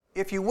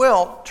If you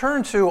will,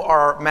 turn to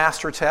our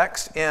master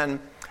text in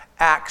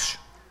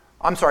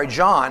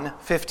John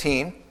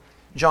 15.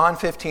 John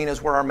 15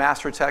 is where our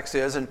master text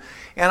is. And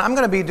I'm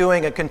going to be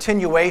doing a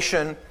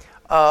continuation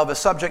of a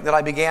subject that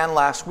I began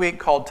last week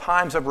called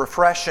Times of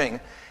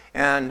Refreshing.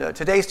 And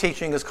today's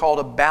teaching is called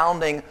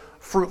Abounding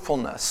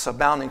Fruitfulness.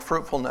 Abounding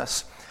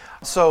Fruitfulness.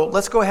 So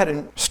let's go ahead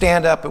and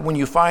stand up. When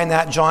you find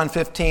that, John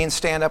 15,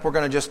 stand up. We're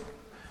going to just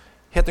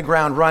hit the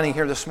ground running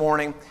here this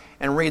morning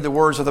and read the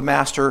words of the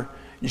Master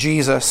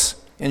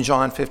Jesus in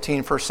John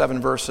 15, first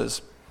 7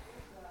 verses.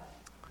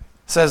 It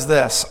says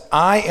this,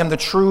 I am the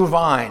true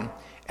vine,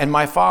 and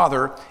my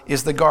Father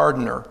is the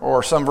gardener,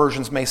 or some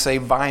versions may say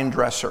vine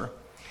dresser.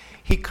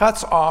 He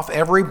cuts off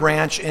every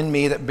branch in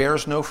me that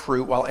bears no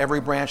fruit, while every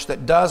branch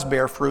that does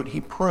bear fruit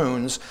he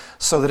prunes,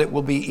 so that it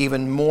will be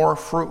even more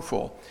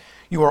fruitful.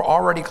 You are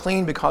already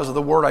clean because of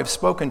the word I've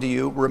spoken to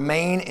you.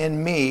 Remain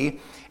in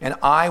me, and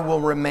I will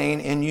remain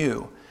in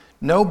you.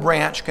 No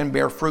branch can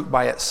bear fruit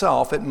by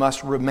itself. It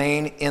must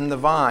remain in the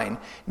vine.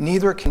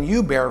 Neither can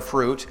you bear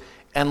fruit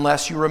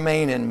unless you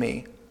remain in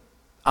me.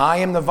 I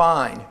am the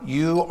vine.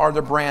 You are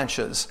the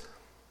branches.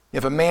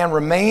 If a man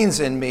remains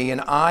in me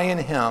and I in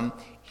him,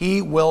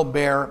 he will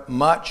bear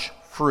much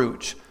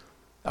fruit.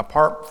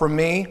 Apart from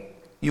me,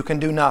 you can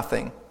do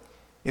nothing.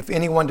 If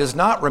anyone does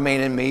not remain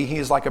in me, he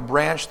is like a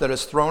branch that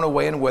is thrown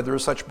away and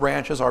withers. Such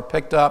branches are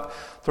picked up,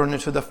 thrown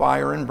into the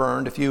fire, and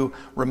burned. If you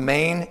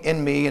remain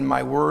in me and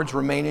my words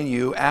remain in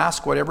you,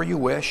 ask whatever you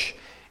wish,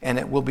 and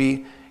it will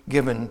be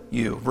given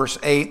you. Verse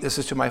 8, this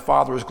is to my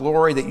Father's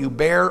glory, that you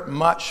bear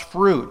much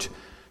fruit,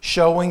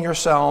 showing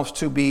yourselves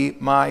to be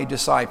my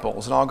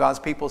disciples. And all God's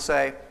people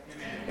say,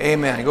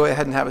 Amen. Amen. Go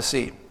ahead and have a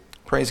seat.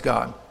 Praise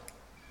God.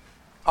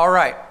 All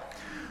right.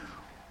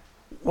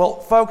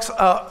 Well, folks,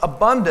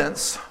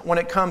 abundance when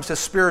it comes to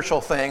spiritual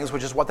things,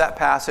 which is what that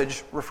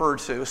passage referred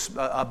to,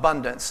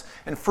 abundance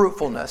and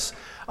fruitfulness.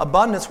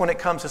 Abundance when it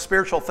comes to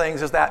spiritual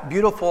things is that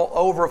beautiful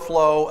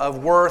overflow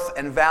of worth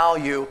and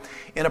value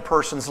in a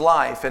person's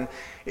life. And,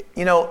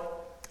 you know,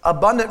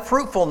 abundant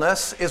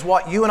fruitfulness is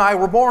what you and I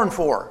were born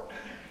for.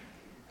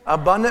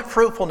 Abundant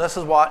fruitfulness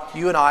is what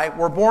you and I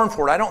were born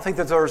for. And I don't think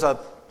that there's a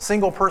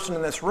single person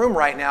in this room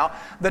right now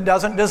that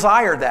doesn't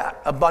desire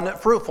that, abundant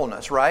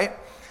fruitfulness, right?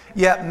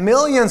 Yet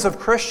millions of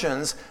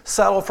Christians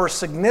settle for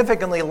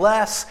significantly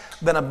less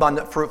than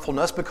abundant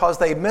fruitfulness because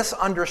they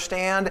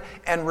misunderstand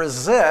and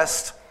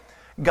resist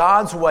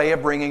God's way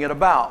of bringing it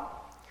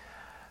about.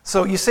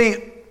 So you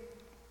see,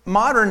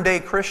 modern day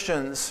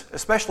Christians,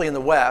 especially in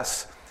the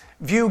West,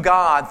 view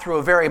God through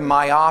a very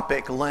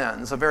myopic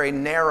lens, a very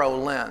narrow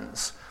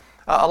lens.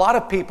 A lot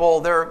of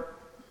people, their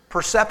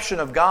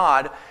perception of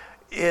God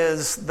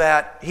is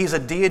that He's a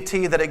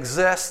deity that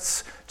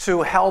exists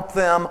to help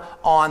them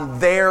on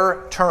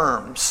their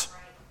terms.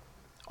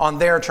 On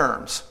their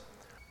terms.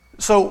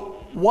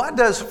 So what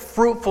does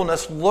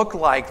fruitfulness look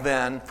like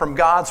then from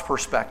God's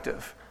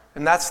perspective?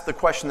 And that's the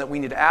question that we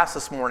need to ask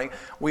this morning.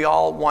 We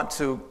all want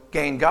to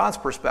gain God's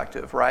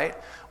perspective, right?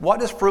 What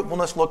does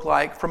fruitfulness look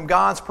like from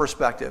God's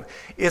perspective?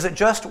 Is it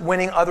just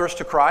winning others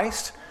to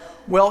Christ?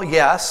 Well,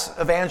 yes,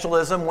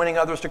 evangelism, winning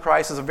others to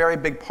Christ is a very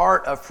big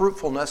part of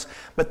fruitfulness,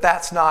 but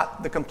that's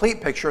not the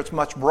complete picture. It's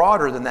much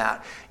broader than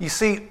that. You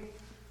see,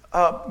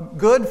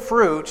 good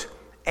fruit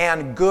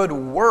and good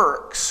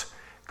works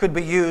could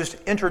be used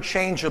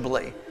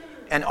interchangeably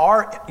and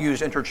are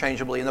used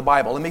interchangeably in the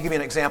Bible. Let me give you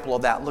an example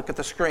of that. Look at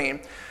the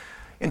screen.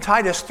 In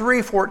Titus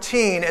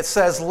 3:14, it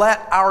says,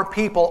 let our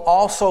people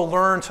also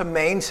learn to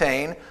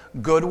maintain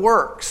good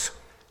works,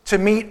 to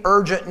meet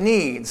urgent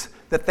needs,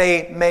 that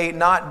they may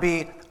not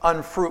be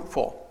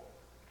unfruitful.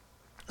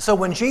 So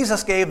when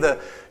Jesus gave the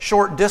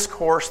short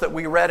discourse that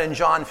we read in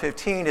John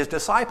 15, his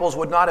disciples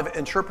would not have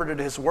interpreted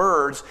his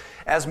words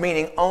as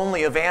meaning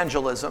only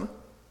evangelism.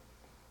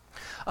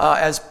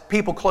 As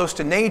people close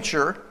to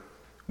nature,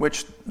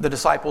 which the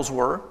disciples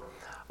were,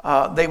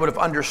 they would have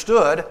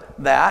understood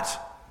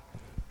that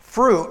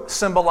fruit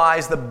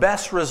symbolized the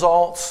best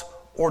results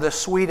or the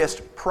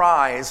sweetest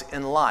prize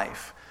in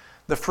life.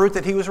 The fruit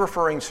that he was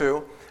referring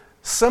to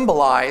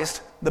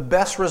symbolized the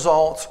best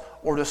results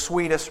or the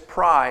sweetest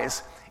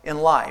prize in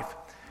life.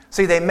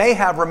 See, they may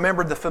have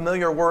remembered the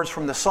familiar words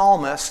from the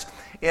psalmist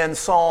in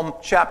Psalm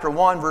chapter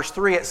 1, verse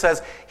 3. It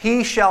says,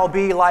 he shall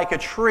be like a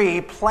tree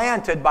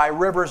planted by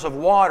rivers of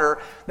water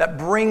that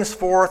brings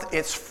forth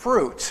its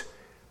fruit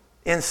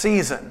in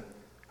season,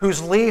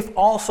 whose leaf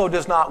also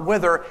does not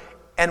wither,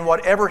 and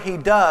whatever he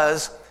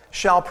does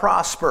shall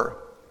prosper.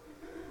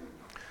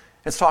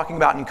 It's talking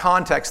about, in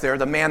context there,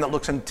 the man that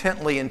looks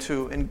intently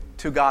into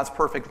God's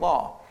perfect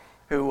law,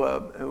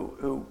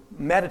 who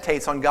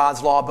meditates on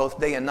God's law both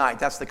day and night.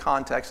 That's the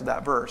context of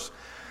that verse.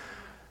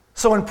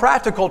 So in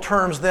practical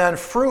terms then,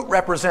 fruit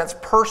represents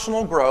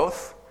personal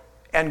growth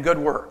and good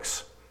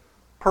works.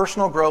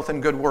 Personal growth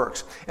and good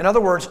works. In other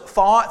words,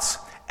 thoughts,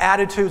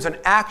 attitudes, and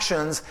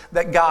actions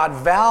that God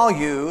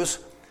values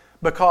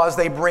because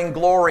they bring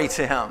glory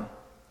to Him.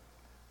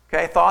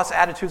 Okay, thoughts,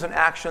 attitudes, and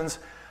actions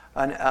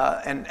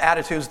and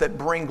attitudes that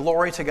bring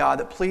glory to God,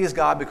 that please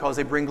God because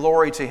they bring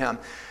glory to Him.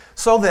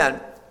 So then,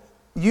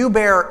 You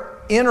bear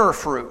inner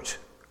fruit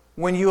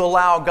when you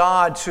allow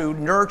God to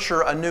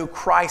nurture a new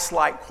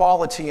Christ-like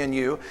quality in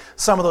you.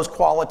 Some of those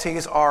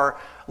qualities are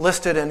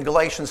listed in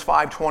Galatians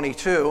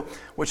 5:22,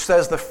 which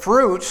says the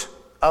fruit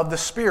of the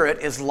Spirit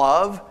is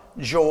love,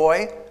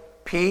 joy,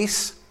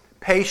 peace,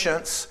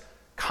 patience,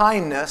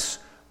 kindness,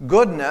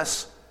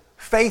 goodness,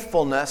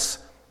 faithfulness,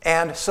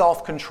 and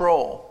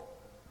self-control.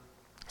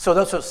 So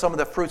those are some of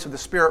the fruits of the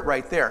Spirit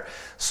right there.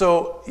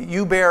 So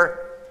you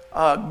bear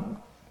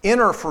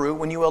inner fruit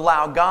when you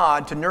allow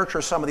God to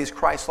nurture some of these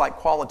Christ-like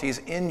qualities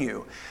in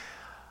you.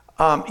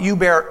 You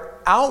bear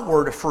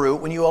outward fruit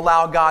when you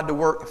allow God to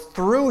work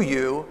through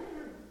you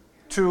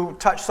to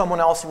touch someone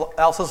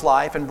else's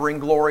life and bring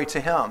glory to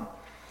Him.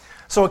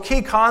 So a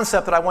key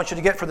concept that I want you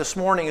to get for this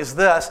morning is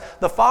this: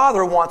 the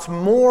Father wants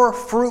more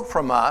fruit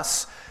from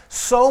us,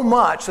 so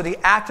much that He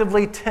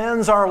actively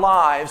tends our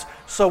lives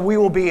so we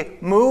will be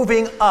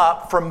moving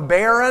up from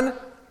barren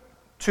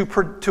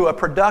to a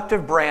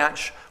productive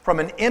branch, from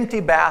an empty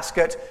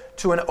basket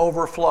to an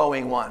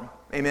overflowing one.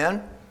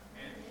 Amen?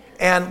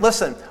 And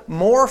listen,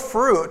 more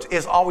fruit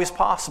is always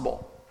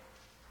possible.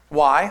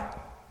 Why?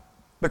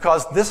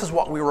 Because this is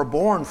what we were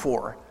born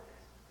for.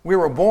 We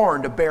were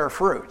born to bear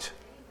fruit.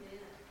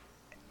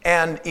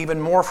 And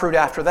even more fruit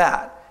after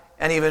that.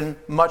 And even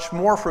much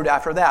more fruit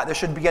after that. This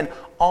should be an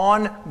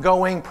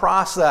ongoing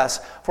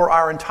process for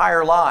our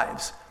entire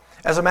lives.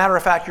 As a matter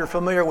of fact, you're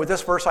familiar with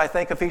this verse, I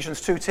think,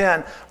 Ephesians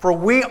 2:10. For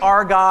we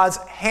are God's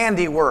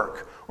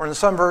handiwork, or in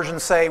some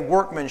versions say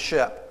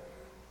workmanship,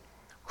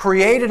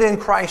 created in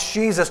Christ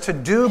Jesus to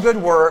do good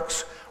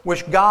works,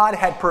 which God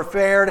had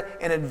prepared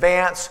in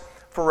advance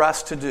for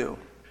us to do.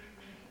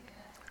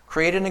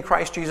 Created in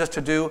Christ Jesus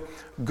to do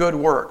good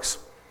works.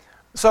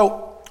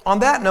 So, on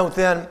that note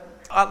then,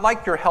 I'd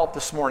like your help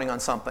this morning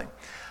on something.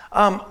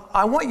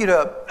 I want you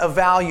to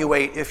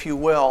evaluate, if you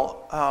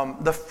will,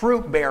 the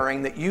fruit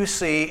bearing that you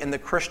see in the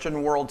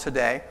Christian world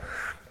today,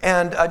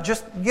 and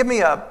just give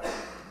me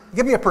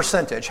a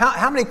percentage.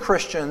 How many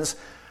Christians?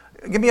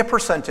 Give me a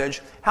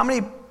percentage. How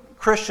many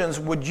Christians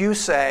would you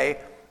say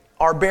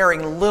are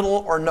bearing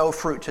little or no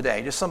fruit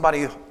today? Just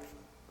somebody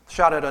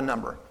shout out a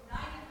number.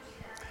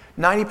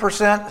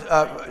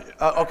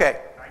 90%.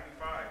 Okay.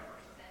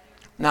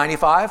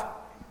 95.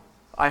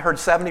 I heard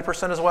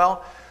 70% as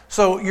well.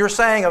 So you're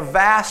saying a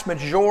vast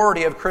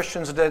majority of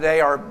Christians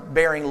today are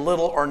bearing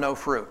little or no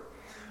fruit.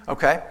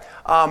 Okay.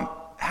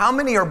 How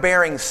many are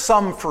bearing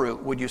some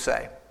fruit, would you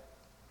say?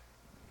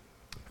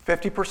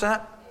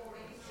 50%?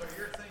 So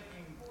you're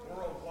thinking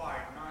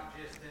worldwide, not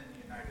just in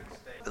the United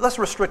States? Let's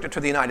restrict it to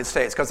the United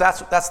States, because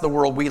that's the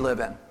world we live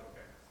in.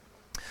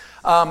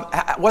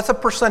 What's a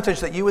percentage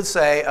that you would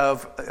say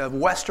of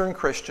Western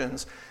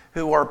Christians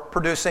who are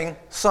producing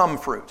some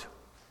fruit?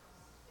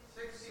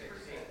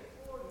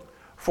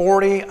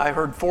 40, I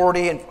heard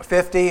 40 and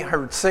 50, I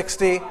heard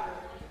 60,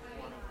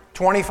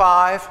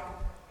 25.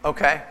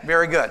 Okay,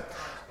 very good.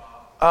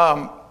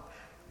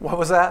 What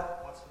was that?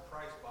 What's the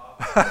price,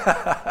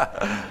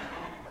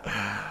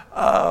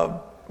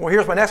 Bob? Well,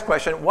 here's my next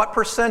question. What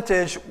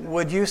percentage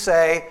would you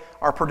say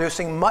are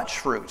producing much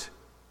fruit?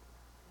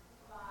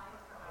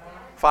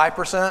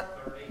 5%?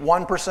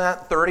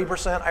 1%?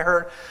 30%, I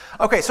heard.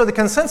 Okay, so the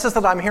consensus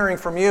that I'm hearing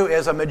from you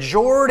is a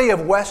majority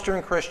of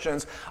Western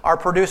Christians are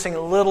producing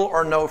little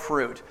or no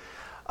fruit.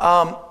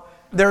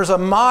 There's a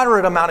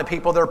moderate amount of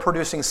people that are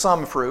producing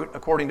some fruit,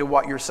 according to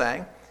what you're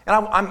saying.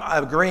 And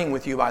I'm agreeing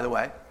with you, by the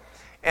way.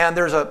 And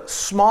there's a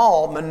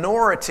small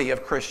minority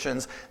of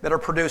Christians that are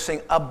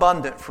producing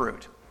abundant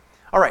fruit.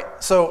 All right,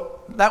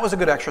 so that was a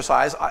good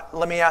exercise.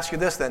 Let me ask you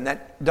this then.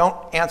 Don't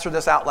answer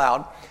this out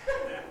loud.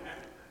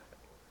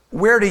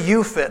 Where do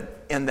you fit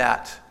in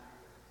that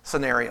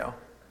scenario?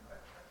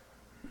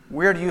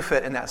 Where do you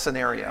fit in that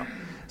scenario?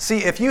 See,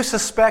 if you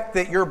suspect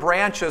that your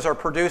branches are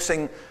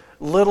producing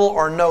little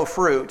or no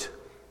fruit,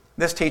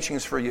 this teaching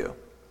is for you.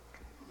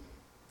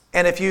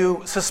 And if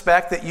you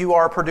suspect that you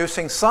are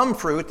producing some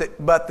fruit,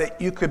 but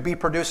that you could be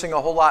producing a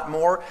whole lot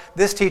more,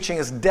 this teaching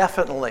is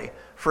definitely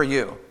for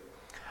you.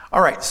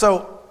 All right,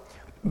 so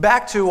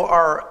back to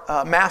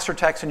our master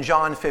text in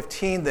John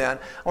 15 then.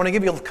 I want to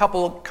give you a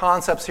couple of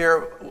concepts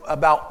here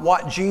about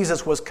what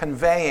Jesus was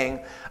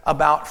conveying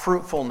about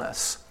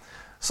fruitfulness.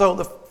 So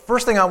the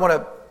first thing I want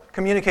to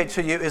communicate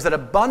to you is that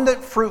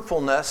abundant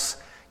fruitfulness,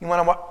 you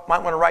might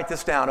want to write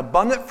this down,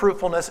 abundant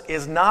fruitfulness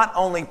is not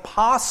only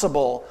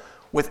possible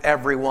with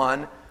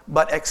everyone,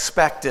 but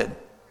expected.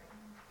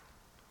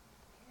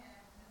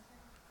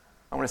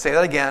 I want to say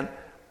that again.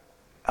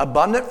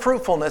 Abundant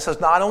fruitfulness is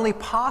not only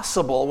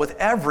possible with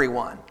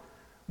everyone,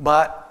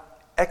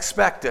 but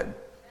expected.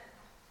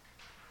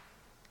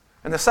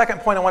 And the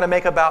second point I want to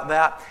make about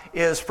that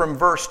is from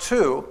verse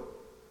 2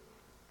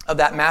 of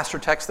that master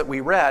text that we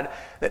read,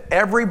 that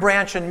every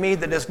branch in me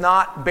that does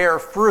not bear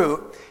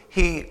fruit,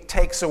 he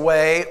takes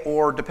away,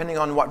 or depending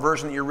on what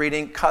version that you're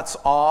reading, cuts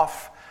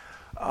off.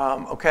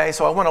 Okay,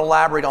 so I want to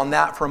elaborate on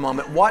that for a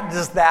moment. What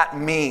does that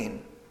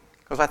mean?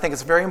 Because I think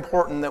it's very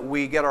important that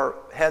we get our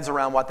heads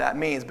around what that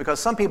means, because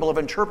some people have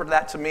interpreted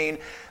that to mean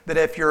that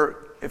if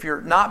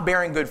you're not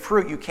bearing good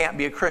fruit, you can't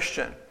be a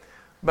Christian.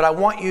 but I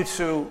want you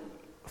to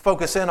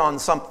focus in on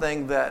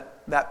something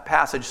that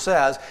passage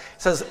says.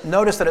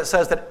 Notice that it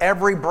says that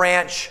every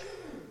branch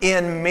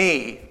in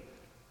me,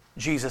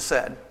 Jesus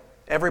said.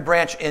 Every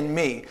branch in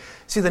me.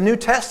 See, the New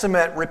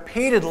Testament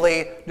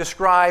repeatedly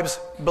describes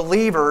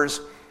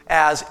believers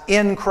as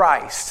in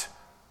Christ.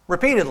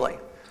 Repeatedly.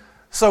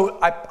 So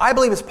I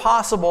believe it's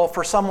possible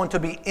for someone to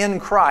be in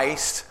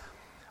Christ,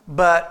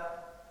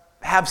 but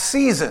have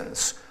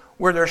seasons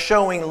where they're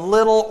showing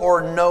little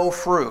or no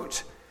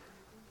fruit.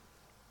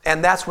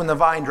 And that's when the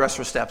vine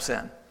dresser steps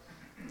in.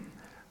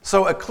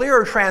 So a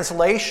clearer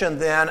translation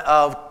then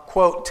of,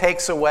 quote,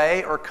 takes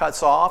away or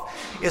cuts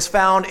off is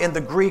found in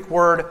the Greek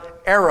word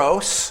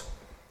eros,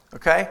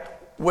 okay,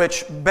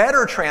 which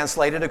better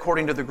translated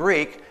according to the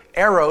Greek,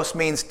 eros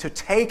means to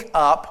take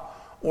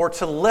up or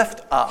to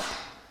lift up.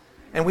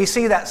 And we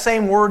see that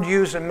same word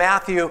used in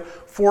Matthew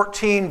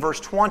 14, verse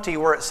 20,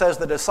 where it says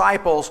the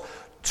disciples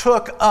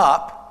took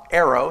up,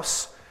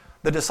 eros,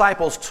 the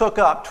disciples took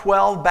up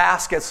 12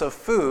 baskets of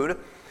food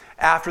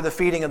after the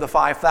feeding of the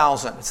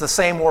 5,000. It's the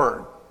same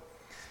word.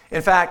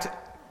 In fact,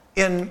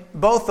 in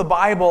both the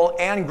Bible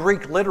and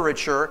Greek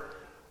literature,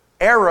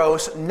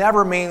 eros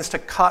never means to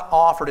cut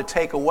off or to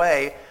take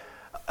away.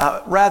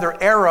 Rather,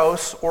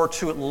 eros, or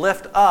to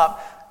lift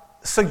up,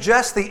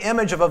 suggests the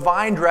image of a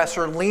vine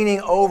dresser leaning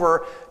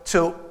over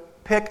to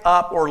pick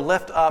up or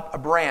lift up a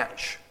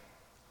branch.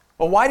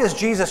 Well, why does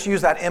Jesus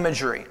use that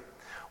imagery?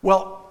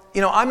 Well,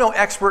 I'm no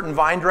expert in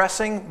vine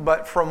dressing,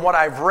 but from what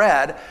I've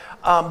read,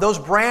 those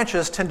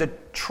branches tend to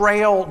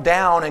trail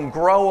down and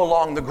grow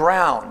along the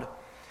ground.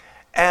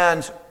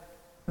 And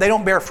they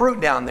don't bear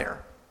fruit down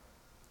there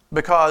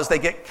because they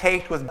get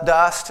caked with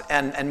dust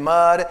and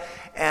mud,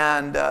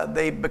 and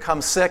they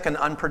become sick and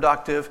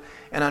unproductive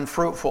and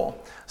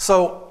unfruitful.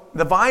 So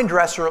the vine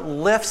dresser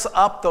lifts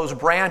up those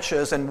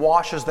branches and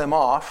washes them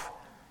off,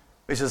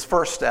 which is the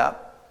first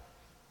step.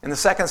 And the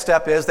second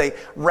step is they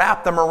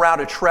wrap them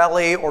around a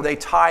trellis or they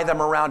tie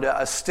them around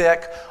a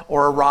stick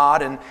or a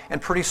rod,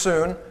 and pretty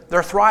soon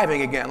they're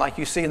thriving again, like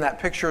you see in that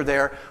picture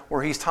there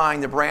where he's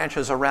tying the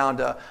branches around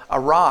a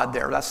rod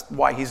there. That's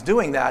why he's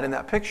doing that in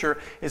that picture,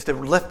 is to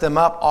lift them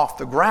up off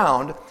the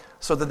ground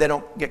so that they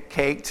don't get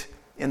caked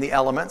in the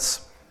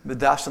elements, the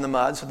dust and the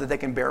mud, so that they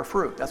can bear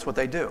fruit. That's what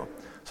they do.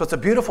 So it's a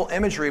beautiful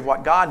imagery of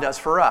what God does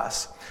for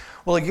us.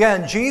 Well,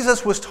 again,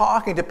 Jesus was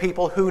talking to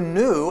people who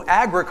knew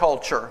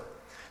agriculture.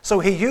 So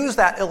he used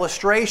that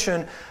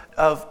illustration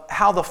of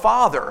how the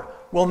Father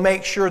will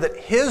make sure that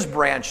his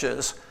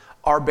branches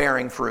are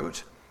bearing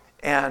fruit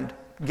and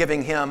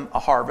giving him a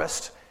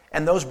harvest.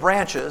 And those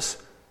branches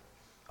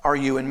are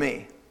you and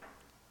me.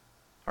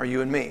 Are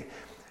you and me.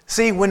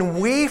 See, when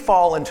we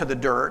fall into the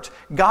dirt,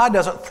 God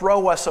doesn't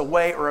throw us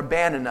away or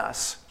abandon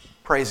us.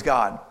 Praise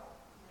God.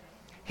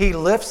 He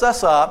lifts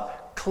us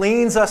up,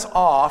 cleans us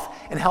off,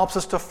 and helps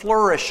us to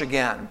flourish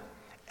again,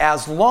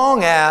 as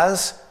long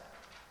as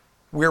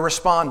we're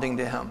responding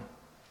to him,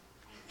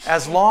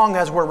 as long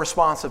as we're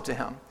responsive to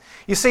him.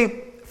 You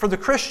see, for the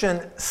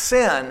Christian,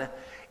 sin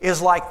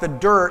is like the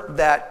dirt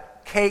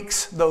that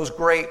cakes those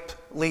grape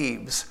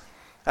leaves.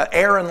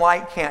 Air and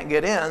light can't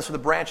get in, so the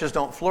branches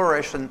don't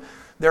flourish, and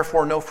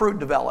therefore no fruit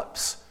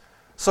develops.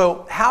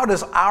 So how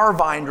does our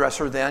vine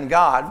dresser then,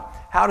 God,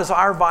 how does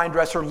our vine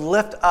dresser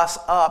lift us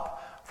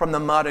up from the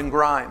mud and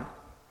grime?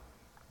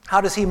 How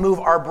does he move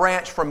our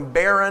branch from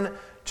barren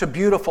to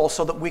beautiful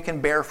so that we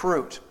can bear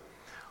fruit?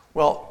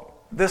 Well,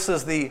 this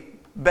is the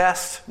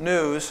best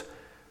news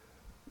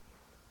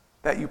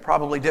that you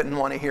probably didn't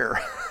want to hear.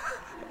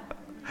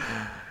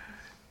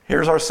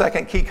 Here's our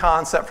second key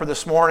concept for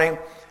this morning.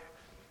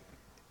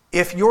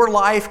 If your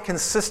life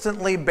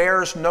consistently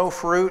bears no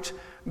fruit,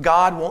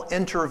 God will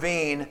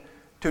intervene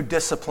to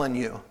discipline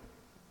you.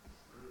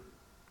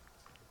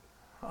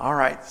 All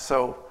right,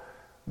 so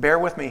bear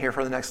with me here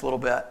for the next little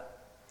bit.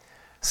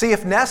 See,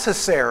 if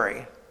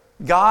necessary,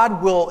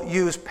 God will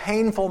use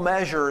painful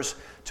measures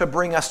to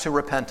bring us to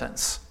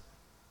repentance.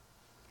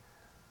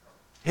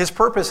 His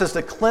purpose is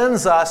to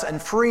cleanse us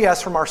and free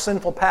us from our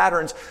sinful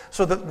patterns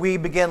so that we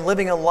begin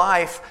living a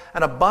life,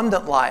 an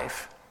abundant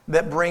life,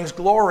 that brings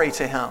glory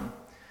to him.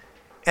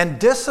 And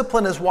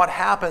discipline is what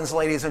happens,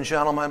 ladies and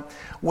gentlemen,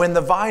 when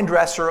the vine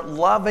dresser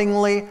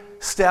lovingly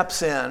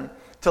steps in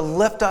to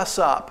lift us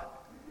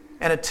up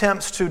and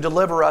attempts to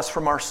deliver us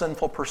from our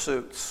sinful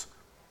pursuits.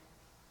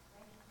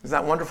 Is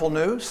that wonderful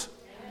news?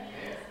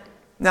 Amen.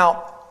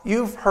 Now,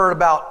 you've heard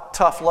about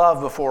tough love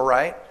before,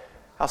 right?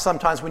 How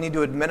sometimes we need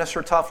to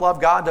administer tough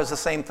love. God does the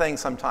same thing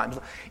sometimes.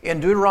 In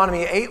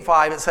Deuteronomy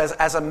 8:5, it says,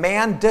 "As a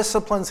man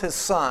disciplines his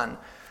son,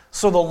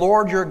 so the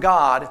Lord your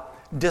God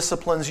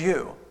disciplines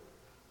you."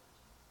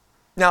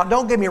 Now,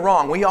 don't get me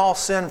wrong. We all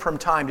sin from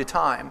time to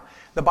time.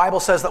 The Bible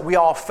says that we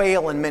all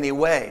fail in many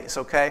ways,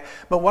 okay?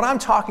 But what I'm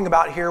talking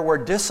about here where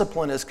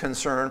discipline is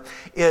concerned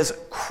is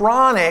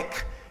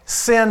chronic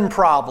sin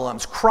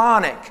problems,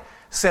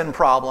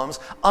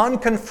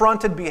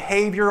 unconfronted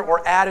behavior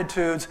or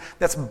attitudes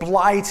that's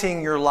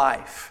blighting your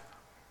life.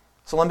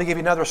 So let me give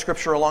you another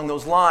scripture along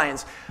those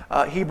lines.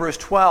 Hebrews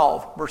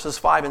 12, verses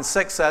 5 and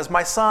 6 says,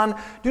 "My son,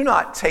 do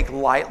not take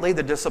lightly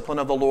the discipline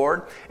of the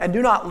Lord, and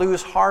do not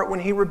lose heart when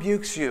he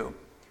rebukes you.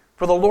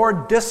 For the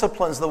Lord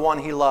disciplines the one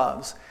he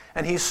loves,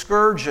 and he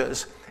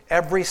scourges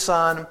every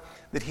son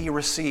that he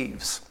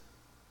receives."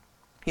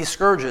 He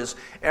scourges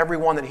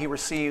everyone that he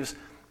receives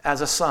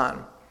as a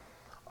son.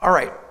 All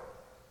right.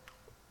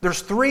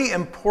 There's three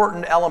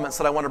important elements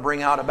that I want to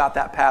bring out about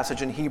that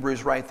passage in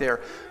Hebrews right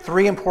there.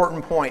 Three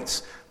important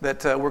points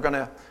that we're going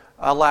to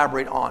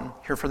elaborate on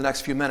here for the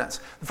next few minutes.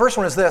 The first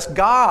one is this: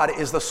 God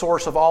is the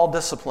source of all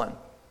discipline.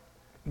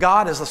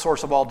 God is the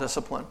source of all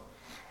discipline.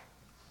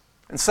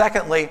 And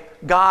secondly,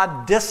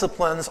 God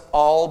disciplines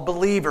all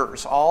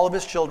believers, all of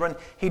his children.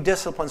 He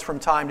disciplines from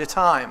time to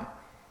time.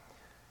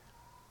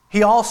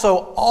 He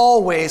also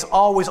always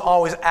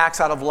acts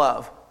out of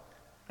love.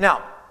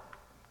 Now,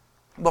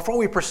 before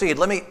we proceed,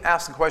 let me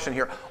ask the question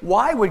here.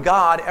 Why would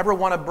God ever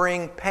want to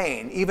bring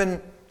pain,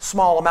 even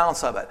small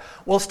amounts of it?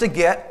 Well, it's to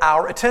get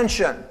our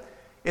attention.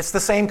 It's the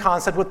same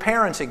concept with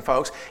parenting,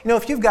 folks.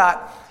 If you've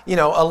got,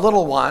 a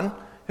little one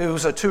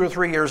who's 2 or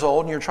 3 years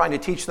old and you're trying to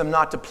teach them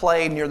not to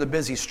play near the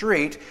busy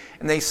street,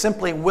 and they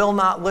simply will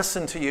not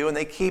listen to you and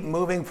they keep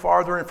moving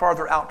farther and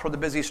farther out toward the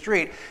busy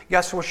street,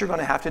 guess what you're going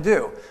to have to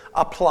do?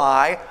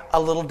 Apply a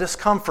little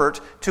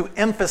discomfort to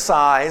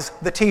emphasize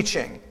the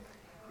teaching.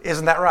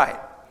 Isn't that right?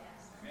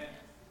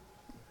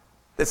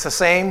 It's the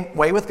same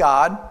way with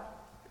God.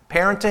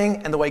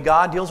 Parenting and the way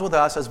God deals with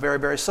us is very,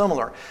 very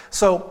similar.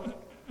 So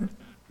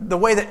the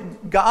way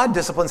that God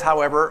disciplines,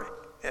 however,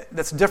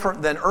 that's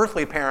different than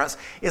earthly parents,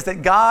 is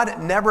that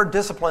God never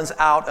disciplines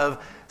out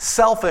of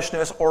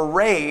selfishness or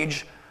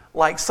rage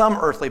like some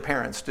earthly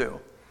parents do.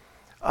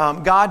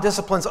 God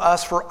disciplines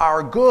us for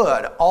our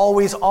good,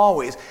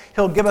 always.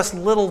 He'll give us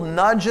little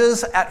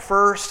nudges at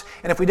first,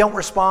 and if we don't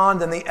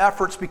respond, then the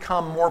efforts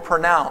become more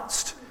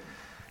pronounced.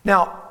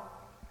 Now,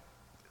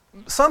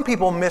 some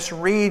people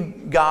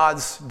misread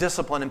God's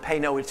discipline and pay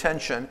no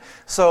attention.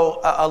 So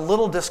a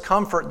little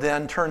discomfort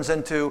then turns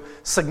into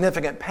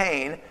significant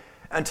pain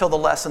until the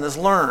lesson is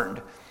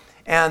learned.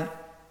 And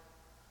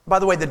by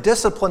the way, the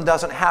discipline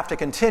doesn't have to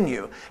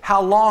continue.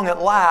 How long it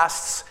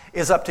lasts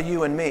is up to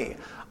you and me.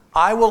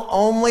 I will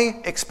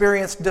only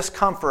experience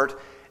discomfort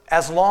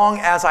as long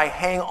as I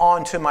hang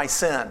on to my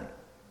sin.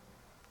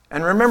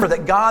 And remember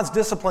that God's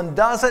discipline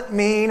doesn't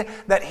mean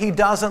that he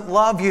doesn't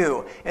love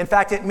you. In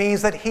fact, it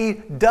means that he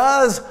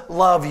does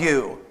love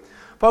you.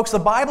 Folks, the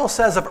Bible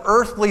says of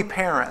earthly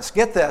parents,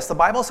 get this, the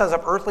Bible says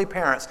of earthly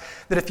parents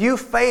that if you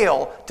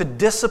fail to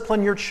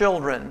discipline your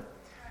children,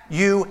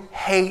 you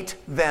hate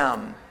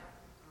them.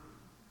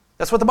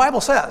 That's what the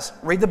Bible says.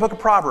 Read the book of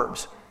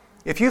Proverbs.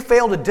 If you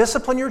fail to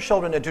discipline your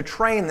children and to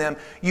train them,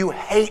 you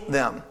hate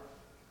them.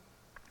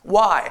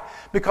 Why?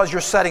 Because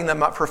you're setting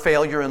them up for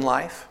failure in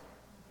life.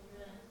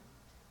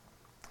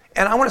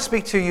 And I want to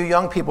speak to you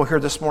young people here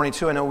this morning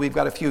too. I know we've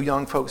got a few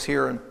young folks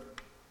here. And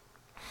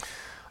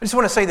I just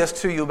want to say this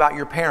to you about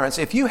your parents.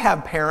 If you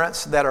have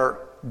parents that are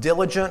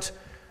diligent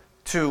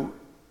to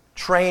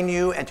train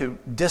you and to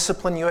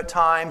discipline you at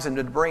times and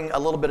to bring a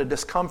little bit of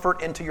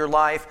discomfort into your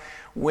life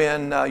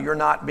when you're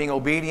not being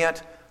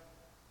obedient,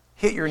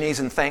 hit your knees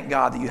and thank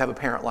God that you have a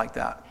parent like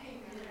that.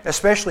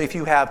 Especially if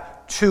you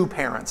have two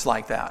parents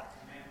like that.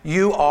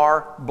 You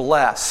are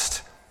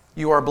blessed.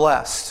 You are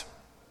blessed.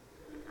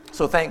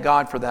 So thank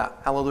God for that.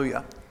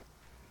 Hallelujah.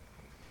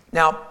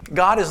 Now,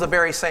 God is the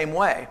very same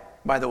way,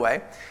 by the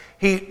way.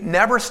 He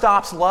never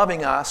stops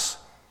loving us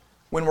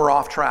when we're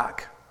off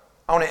track.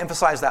 I want to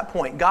emphasize that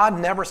point. God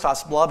never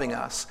stops loving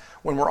us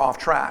when we're off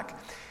track.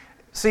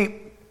 See,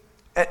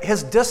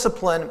 his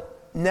discipline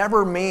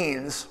never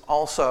means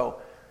also,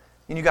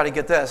 and you got to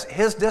get this,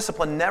 his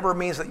discipline never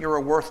means that you're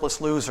a worthless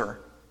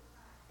loser.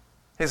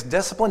 His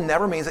discipline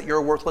never means that you're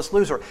a worthless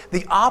loser.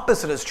 The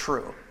opposite is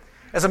true.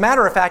 As a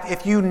matter of fact,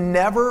 if you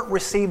never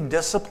receive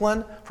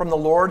discipline from the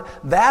Lord,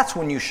 that's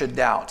when you should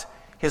doubt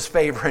his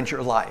favor in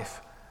your life.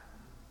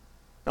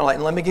 Now,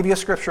 let me give you a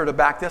scripture to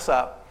back this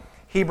up.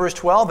 Hebrews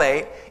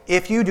 12:8,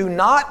 if you do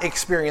not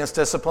experience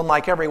discipline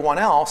like everyone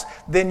else,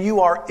 then you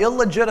are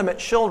illegitimate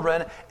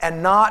children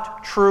and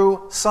not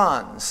true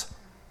sons.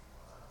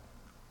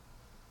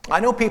 I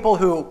know people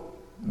who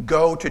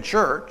go to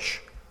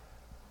church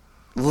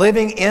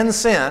living in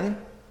sin,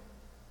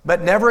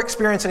 but never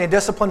experience any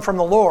discipline from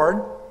the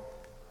Lord.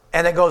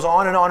 And it goes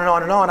on and on and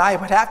on and on. I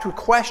would have to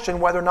question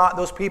whether or not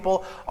those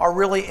people are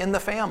really in the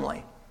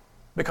family.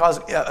 Because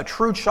a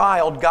true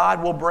child,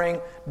 God will bring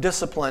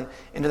discipline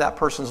into that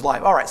person's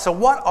life. All right, so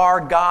what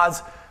are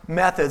God's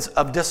methods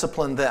of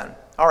discipline then?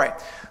 All right,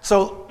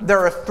 so there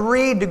are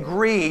 3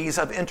 degrees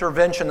of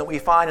intervention that we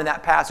find in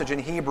that passage in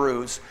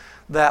Hebrews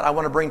that I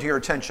want to bring to your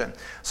attention.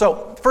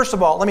 So first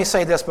of all, let me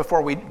say this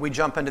before we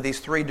jump into these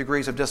 3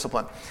 degrees of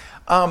discipline.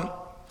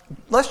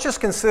 Let's just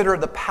consider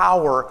the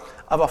power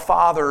of a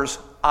father's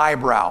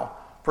eyebrow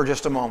for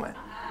just a moment.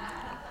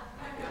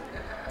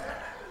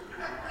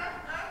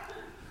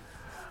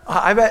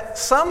 I bet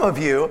some of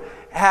you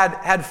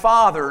had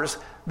fathers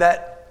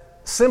that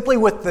simply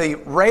with the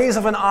raise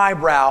of an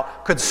eyebrow,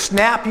 could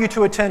snap you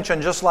to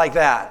attention just like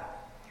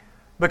that.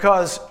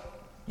 Because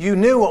you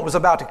knew what was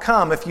about to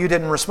come if you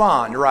didn't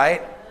respond,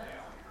 right?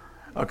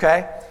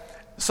 Okay?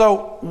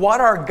 So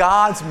what are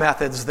God's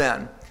methods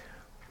then?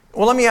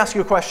 Well, let me ask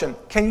you a question.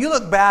 Can you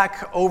look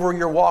back over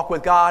your walk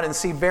with God and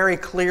see very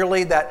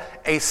clearly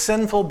that a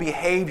sinful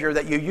behavior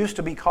that you used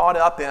to be caught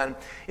up in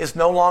is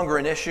no longer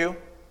an issue?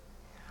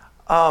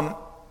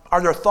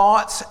 Are there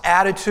thoughts,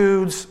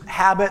 attitudes,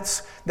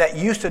 habits that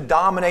used to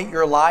dominate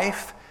your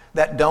life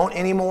that don't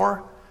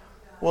anymore?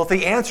 Well, if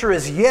the answer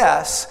is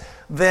yes,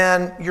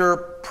 then you're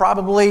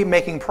probably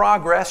making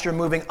progress. You're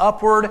moving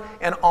upward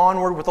and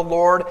onward with the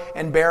Lord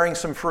and bearing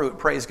some fruit,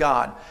 praise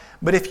God.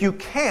 But if you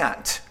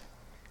can't,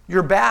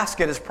 your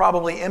basket is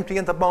probably empty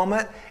at the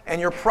moment, and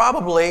you're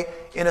probably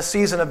in a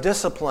season of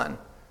discipline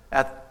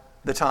at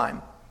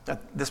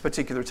this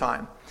particular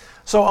time.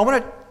 So I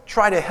want to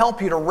try to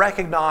help you to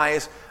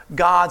recognize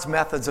God's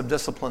methods of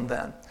discipline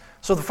then.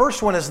 So the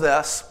first one is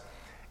this,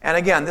 and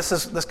again,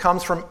 this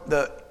comes from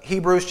the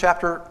Hebrews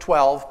chapter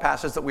 12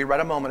 passage that we read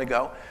a moment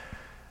ago.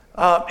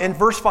 In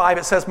verse 5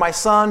 it says, "My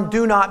son,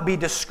 do not be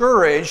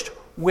discouraged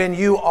when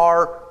you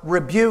are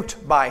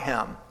rebuked by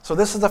him." So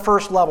this is the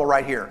first level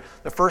right here.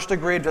 The first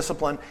degree of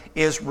discipline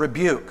is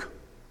rebuke.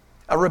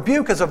 A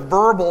rebuke is a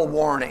verbal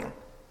warning.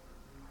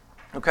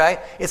 Okay?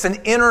 It's an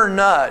inner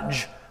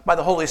nudge by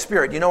the Holy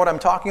Spirit. You know what I'm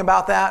talking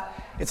about that?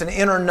 It's an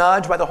inner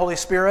nudge by the Holy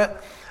Spirit.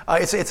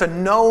 It's a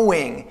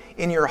knowing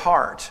in your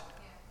heart.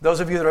 Those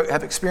of you that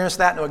have experienced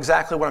that know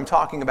exactly what I'm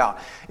talking about.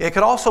 It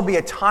could also be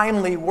a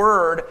timely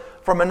word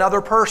from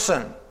another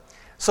person.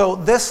 So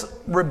this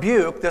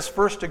rebuke, this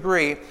first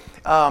degree,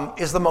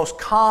 is the most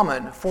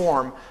common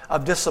form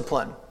of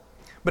discipline.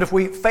 But if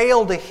we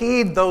fail to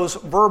heed those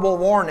verbal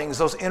warnings,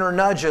 those inner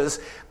nudges,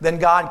 then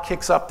God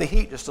kicks up the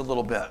heat just a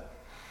little bit.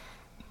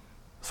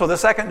 So the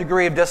second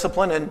degree of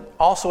discipline, and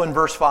also in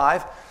verse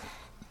 5,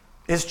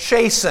 is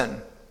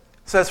chasten.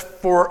 It says,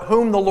 "For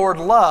whom the Lord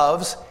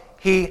loves,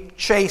 he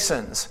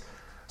chastens."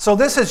 So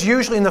this is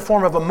usually in the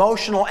form of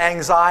emotional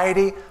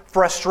anxiety,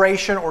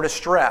 frustration, or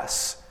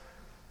distress.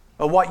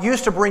 But what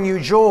used to bring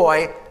you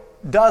joy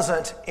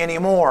doesn't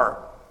anymore.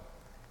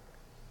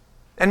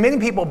 And many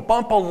people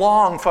bump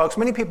along, folks,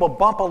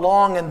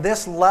 in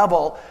this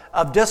level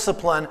of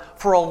discipline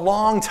for a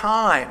long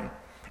time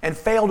and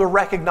fail to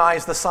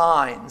recognize the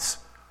signs.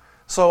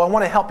 So I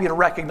want to help you to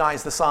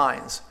recognize the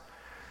signs.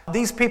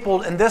 These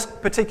people in this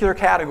particular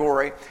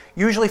category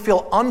usually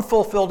feel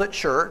unfulfilled at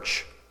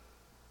church.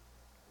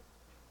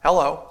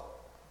 Hello.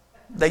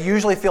 They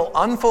usually feel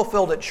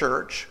unfulfilled at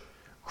church,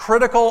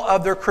 critical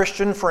of their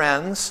Christian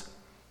friends,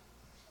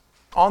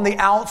 on the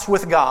outs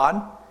with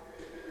God.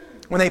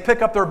 When they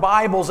pick up their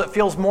Bibles, it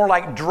feels more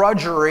like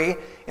drudgery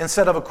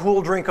instead of a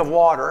cool drink of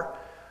water.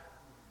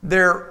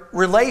 Their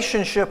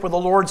relationship with the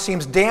Lord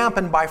seems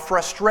dampened by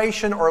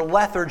frustration or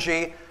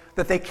lethargy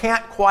that they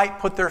can't quite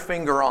put their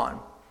finger on.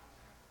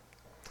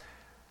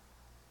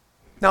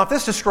 Now, if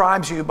this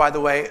describes you, by the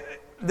way,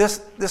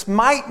 this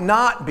might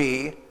not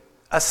be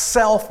a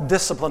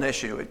self-discipline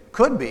issue. It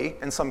could be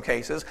in some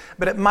cases,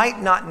 but it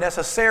might not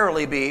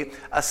necessarily be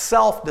a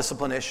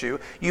self-discipline issue.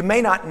 You may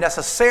not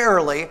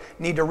necessarily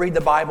need to read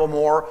the Bible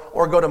more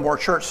or go to more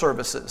church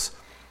services.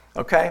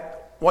 Okay?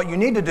 What you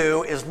need to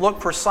do is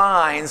look for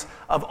signs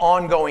of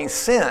ongoing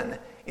sin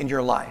in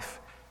your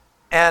life.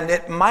 And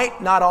it might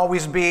not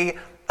always be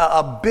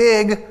a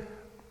big,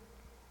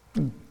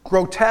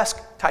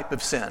 grotesque type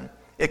of sin.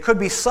 It could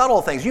be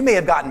subtle things. You may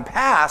have gotten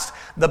past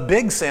the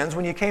big sins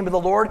when you came to the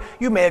Lord.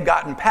 You may have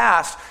gotten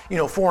past,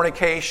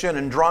 fornication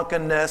and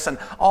drunkenness and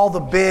all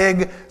the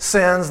big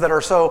sins that are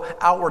so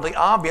outwardly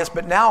obvious.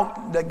 But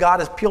now that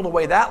God has peeled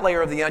away that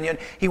layer of the onion,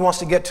 He wants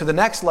to get to the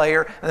next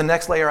layer and the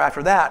next layer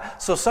after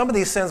that. So some of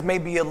these sins may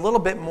be a little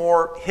bit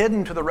more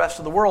hidden to the rest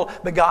of the world,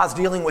 but God's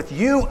dealing with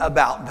you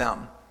about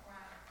them.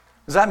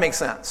 Does that make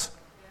sense?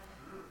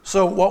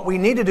 So what we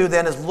need to do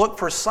then is look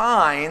for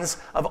signs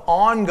of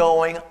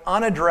ongoing,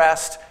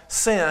 unaddressed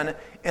sin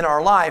in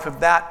our life,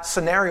 of that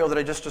scenario that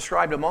I just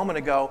described a moment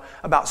ago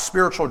about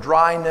spiritual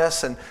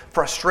dryness and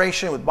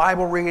frustration with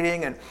Bible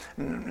reading and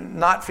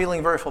not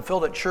feeling very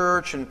fulfilled at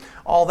church and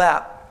all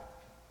that.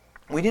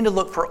 We need to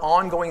look for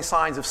ongoing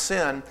signs of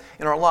sin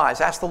in our lives.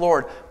 Ask the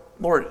Lord,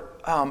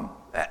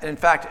 in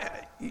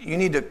fact, you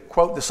need to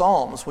quote the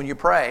Psalms when you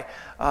pray.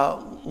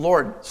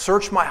 Lord,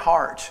 search my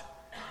heart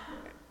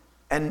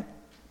and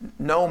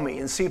know me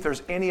and see if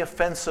there's any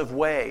offensive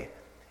way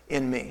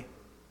in me.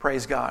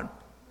 Praise God.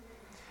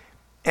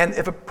 And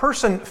if a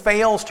person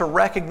fails to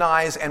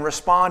recognize and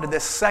respond to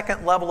this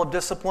second level of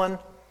discipline,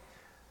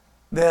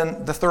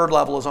 then the third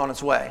level is on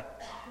its way.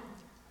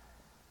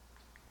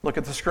 Look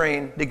at the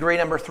screen. Degree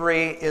number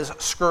 3 is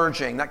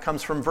scourging. That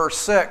comes from verse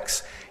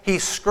 6. He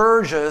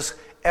scourges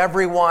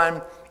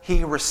everyone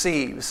he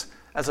receives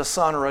as a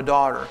son or a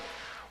daughter.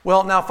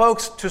 Well, now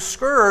folks, to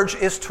scourge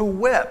is to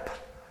whip,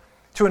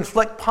 to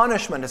inflict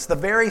punishment. It's the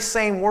very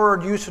same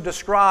word used to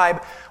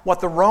describe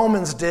what the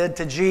Romans did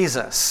to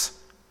Jesus.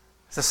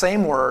 It's the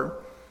same word.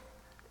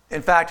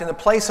 In fact, in the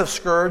place of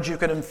scourge, you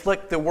can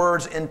inflict the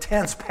words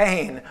intense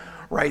pain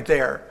right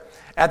there.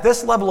 At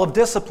this level of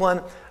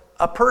discipline,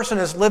 a person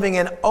is living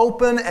in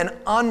open and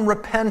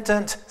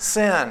unrepentant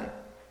sin,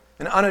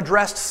 an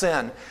unaddressed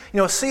sin.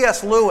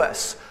 C.S.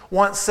 Lewis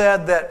once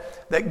said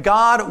that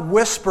God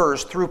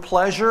whispers through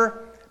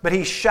pleasure, but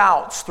he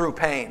shouts through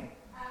pain.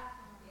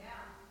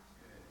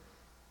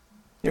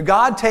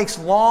 God takes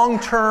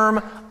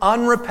long-term,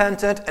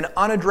 unrepentant, and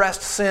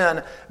unaddressed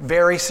sin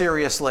very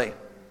seriously.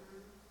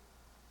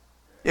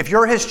 If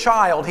you're his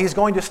child, he's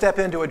going to step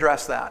in to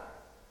address that.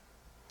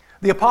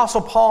 The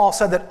Apostle Paul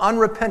said that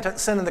unrepentant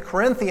sin in the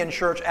Corinthian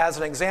church, as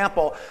an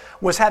example,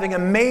 was having a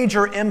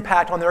major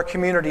impact on their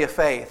community of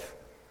faith.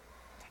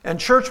 And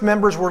church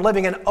members were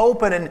living in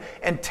open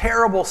and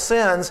terrible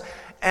sins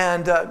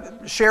and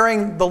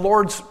sharing the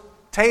Lord's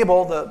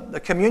table, the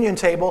communion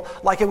table,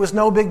 like it was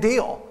no big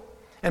deal.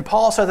 And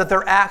Paul said that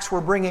their acts were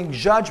bringing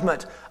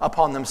judgment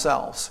upon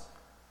themselves.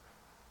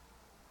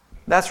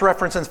 That's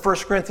referenced in 1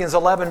 Corinthians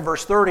 11,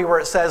 verse 30, where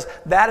it says,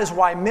 "That is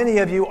why many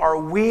of you are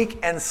weak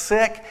and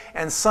sick,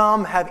 and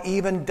some have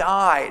even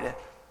died."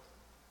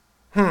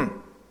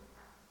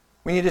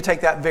 We need to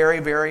take that very,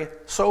 very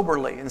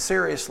soberly and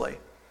seriously.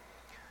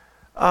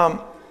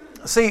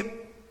 See,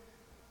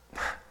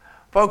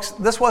 folks,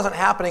 this wasn't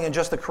happening in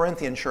just the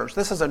Corinthian church.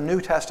 This is a New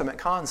Testament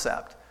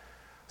concept.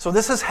 So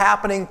this is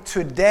happening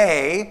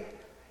today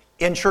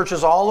in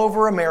churches all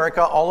over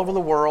America, all over the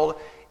world,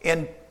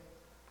 in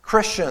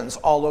Christians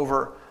all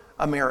over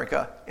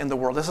America in the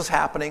world. This is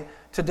happening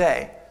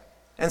today.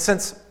 And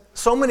since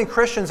so many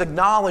Christians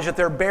acknowledge that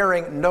they're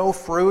bearing no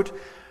fruit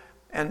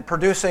and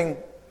producing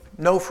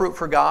no fruit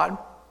for God,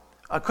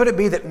 could it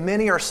be that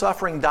many are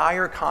suffering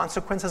dire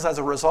consequences as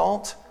a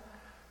result?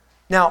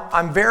 Now,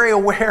 I'm very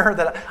aware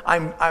that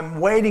I'm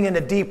wading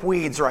into deep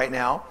weeds right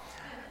now,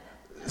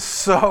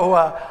 so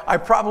I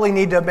probably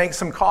need to make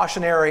some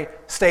cautionary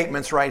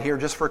statements right here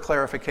just for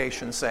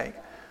clarification's sake.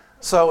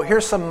 So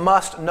here's some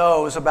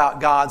must-knows about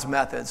God's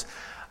methods.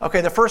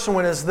 Okay, the first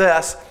one is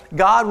this: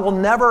 God will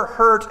never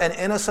hurt an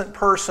innocent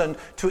person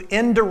to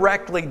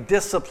indirectly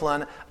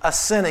discipline a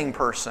sinning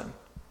person.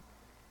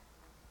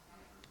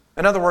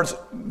 In other words,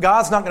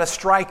 God's not going to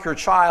strike your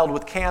child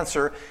with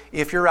cancer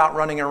if you're out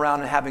running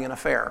around and having an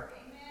affair.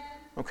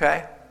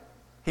 Okay?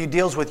 He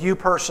deals with you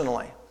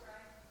personally.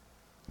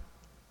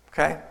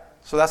 Okay?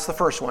 So that's the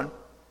first one.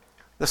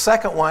 The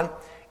second one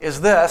is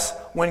this: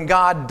 when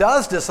God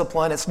does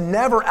discipline, it's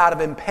never out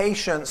of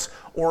impatience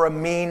or a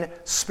mean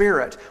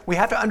spirit. We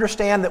have to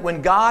understand that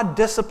when God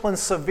disciplines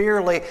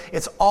severely,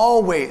 it's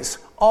always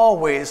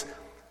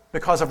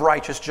because of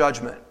righteous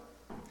judgment.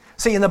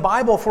 See, in the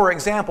Bible, for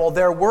example,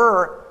 there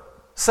were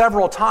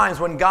several times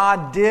when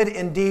God did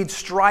indeed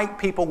strike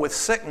people with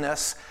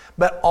sickness,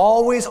 but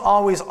always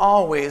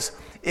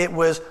it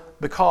was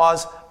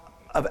because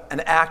of an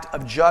act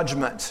of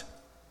judgment.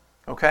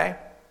 Okay?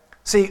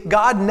 See,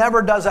 God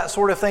never does that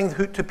sort of thing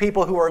to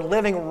people who are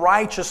living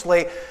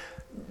righteously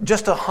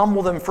just to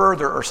humble them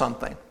further or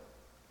something.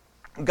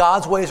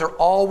 God's ways are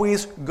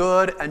always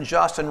good and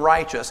just and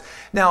righteous.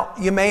 Now,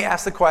 you may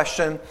ask the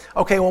question,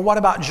 okay, well, what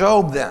about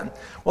Job then?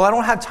 Well, I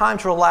don't have time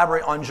to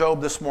elaborate on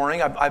Job this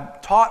morning.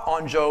 I've taught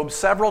on Job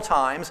several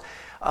times.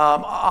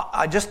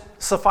 I just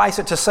suffice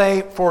it to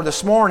say for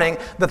this morning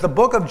that the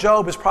book of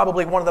Job is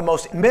probably one of the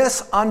most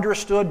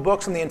misunderstood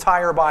books in the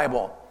entire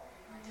Bible.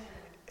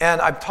 And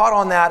I've taught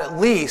on that at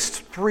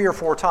least 3 or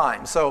 4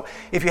 times. So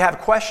if you have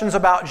questions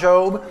about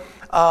Job,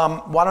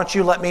 why don't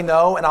you let me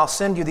know, and I'll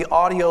send you the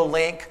audio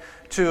link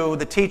to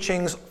the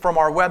teachings from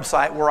our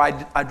website where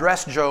I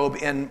address Job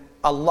in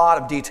a lot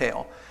of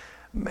detail.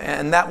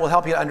 And that will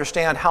help you to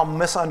understand how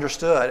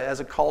misunderstood as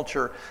a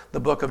culture the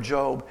book of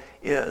Job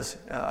is,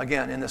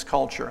 again, in this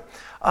culture.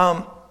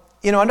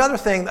 Another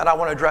thing that I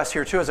want to address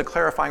here too as a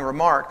clarifying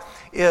remark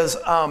is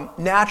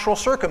natural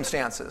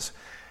circumstances.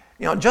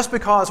 Just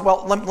because,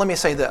 well, let me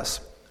say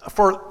this.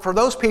 For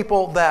those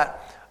people that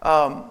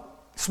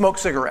smoke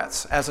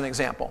cigarettes, as an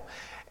example,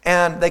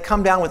 and they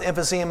come down with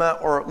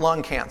emphysema or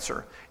lung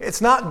cancer,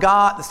 it's not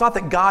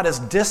that God is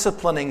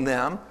disciplining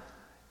them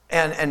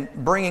and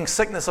bringing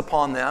sickness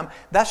upon them.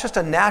 That's just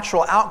a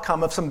natural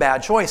outcome of some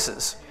bad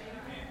choices.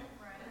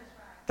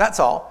 That's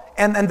all.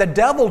 And the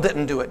devil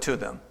didn't do it to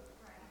them.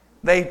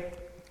 They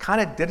kind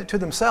of did it to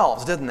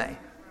themselves, didn't they?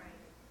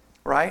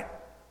 Right?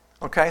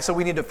 Okay, so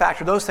we need to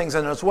factor those things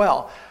in as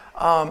well.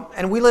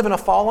 And we live in a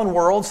fallen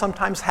world.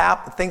 Sometimes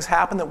things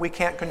happen that we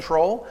can't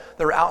control.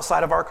 They're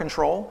outside of our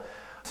control.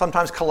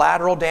 Sometimes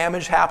collateral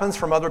damage happens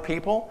from other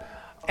people.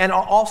 And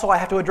also I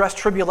have to address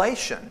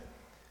tribulation.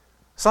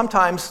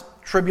 Sometimes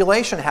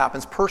tribulation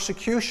happens.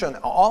 Persecution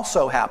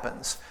also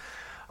happens.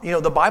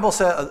 The Bible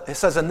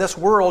says in this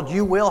world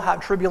you will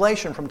have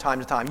tribulation from time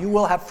to time. You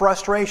will have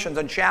frustrations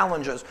and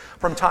challenges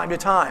from time to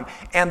time.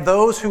 And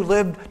those who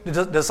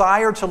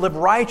desire to live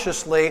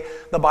righteously,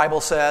 the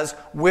Bible says,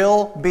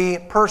 will be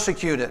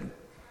persecuted.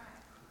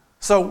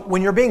 So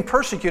when you're being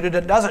persecuted,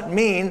 it doesn't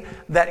mean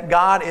that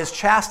God is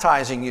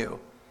chastising you.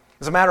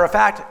 As a matter of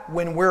fact,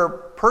 when we're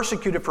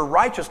persecuted for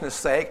righteousness'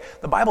 sake,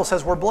 the Bible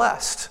says we're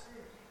blessed.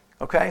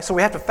 Okay, so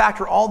we have to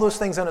factor all those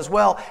things in as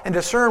well and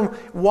discern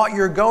what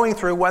you're going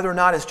through, whether or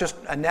not it's just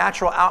a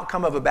natural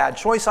outcome of a bad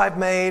choice I've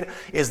made.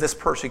 Is this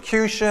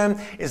persecution?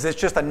 Is this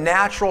just a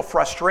natural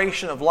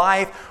frustration of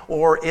life?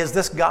 Or is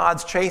this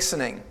God's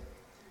chastening?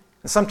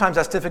 And sometimes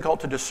that's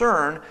difficult to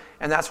discern,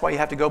 and that's why you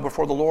have to go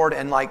before the Lord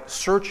and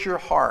search your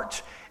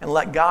heart and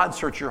let God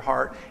search your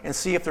heart and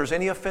see if there's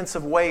any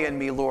offensive way in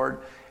me,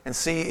 Lord, and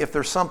see if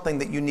there's something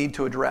that you need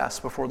to address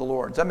before the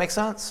Lord. Does that make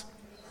sense?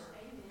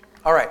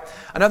 All right,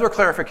 another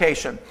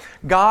clarification.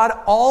 God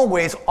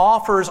always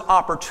offers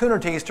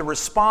opportunities to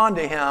respond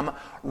to Him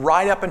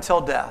right up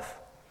until death.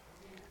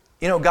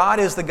 You know, God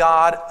is the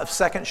God of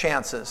second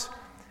chances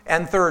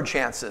and third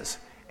chances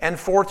and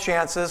fourth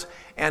chances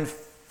and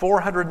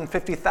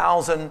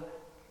 450,000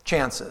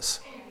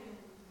 chances.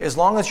 As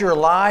long as you're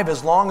alive,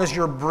 as long as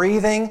you're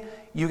breathing,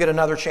 you get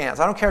another chance.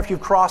 I don't care if you've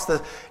crossed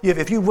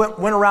if you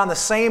went around the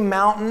same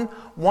mountain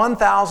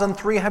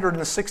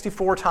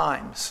 1,364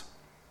 times.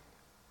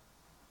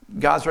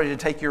 God's ready to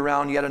take you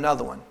around yet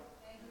another one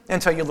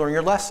until you learn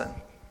your lesson.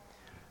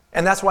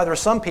 And that's why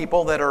there's some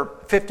people that are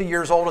 50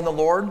 years old in the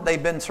Lord.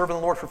 They've been serving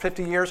the Lord for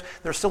 50 years.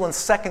 They're still in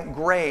second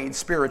grade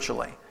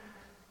spiritually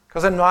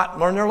because they've not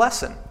learned their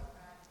lesson.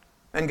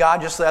 And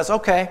God just says,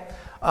 okay,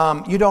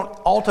 you don't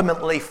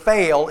ultimately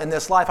fail in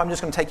this life. I'm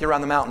just going to take you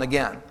around the mountain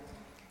again.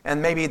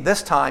 And maybe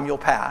this time you'll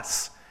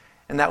pass.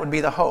 And that would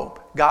be the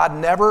hope. God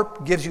never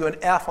gives you an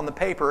F on the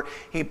paper.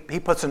 He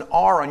puts an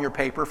R on your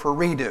paper for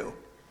redo.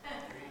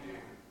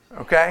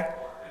 Okay?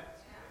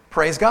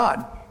 Praise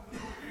God.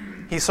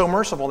 He's so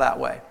merciful that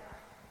way.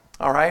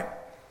 All right?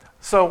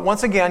 So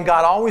once again,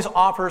 God always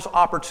offers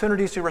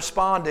opportunities to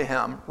respond to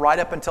Him right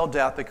up until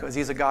death because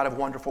He's a God of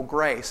wonderful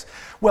grace.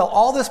 Well,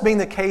 all this being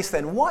the case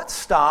then, what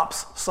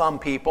stops some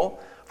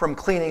people from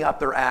cleaning up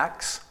their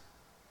acts?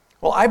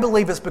 Well, I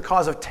believe it's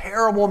because of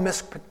terrible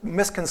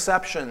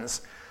misconceptions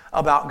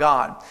about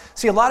God.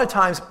 See, a lot of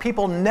times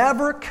people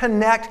never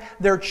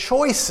connect their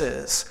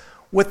choices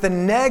with the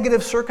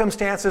negative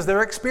circumstances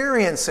they're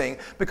experiencing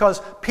because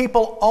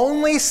people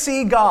only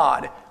see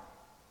God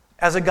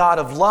as a God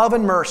of love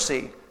and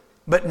mercy,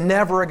 but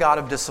never a God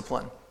of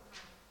discipline.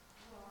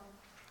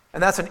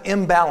 And that's an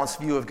imbalanced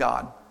view of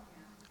God.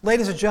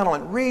 Ladies and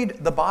gentlemen,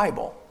 read the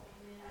Bible.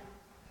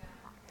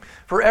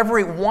 For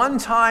every one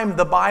time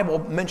the Bible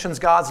mentions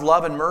God's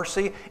love and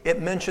mercy,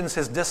 it mentions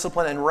His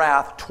discipline and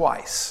wrath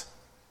twice.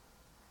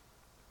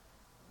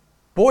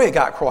 Boy, it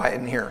got quiet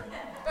in here.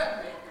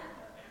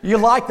 You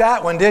liked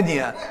that one, didn't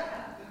you?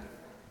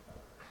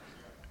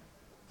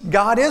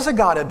 God is a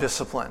God of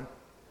discipline.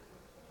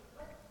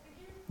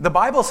 The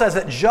Bible says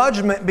that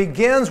judgment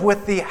begins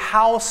with the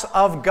house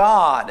of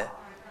God.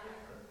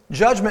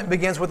 Judgment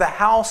begins with the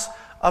house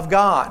of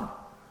God.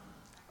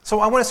 So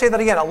I want to say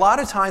that again. A lot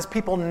of times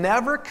people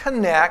never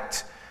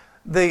connect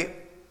the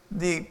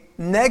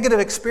negative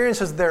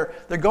experiences they're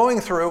going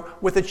through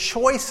with the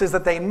choices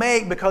that they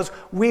make because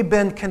we've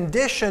been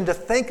conditioned to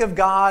think of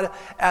God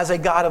as a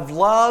God of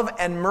love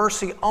and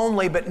mercy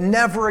only, but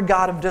never a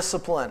God of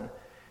discipline. And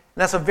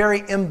that's a very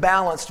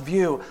imbalanced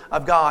view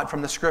of God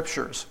from the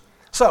Scriptures.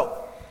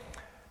 So,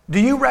 do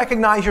you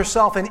recognize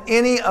yourself in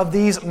any of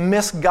these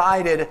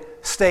misguided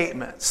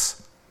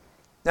statements?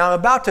 Now, I'm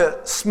about to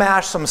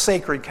smash some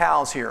sacred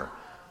cows here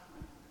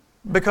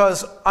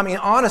because,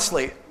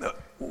 honestly,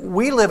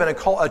 we live in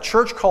a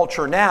church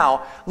culture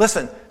now.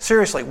 Listen,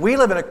 seriously, we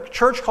live in a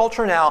church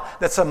culture now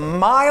that's a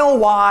mile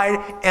wide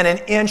and an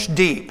inch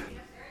deep.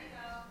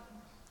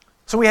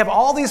 So we have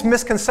all these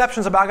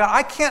misconceptions about God.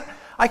 I can't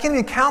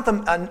even count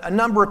them a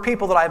number of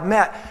people that I've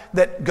met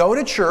that go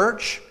to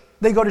church.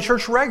 They go to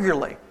church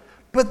regularly,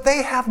 but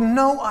they have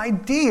no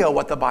idea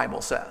what the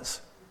Bible says.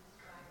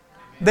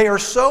 They are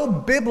so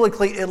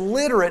biblically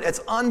illiterate,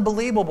 it's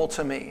unbelievable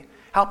to me.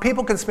 How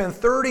people can spend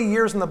 30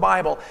 years in the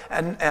Bible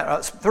and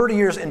 30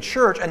 years in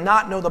church and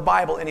not know the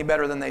Bible any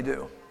better than they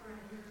do.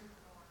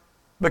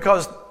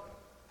 Because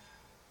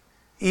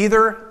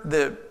either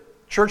the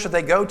church that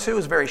they go to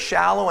is very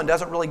shallow and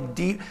doesn't really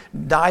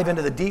dive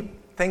into the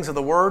deep things of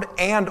the Word,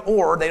 and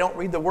or they don't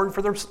read the Word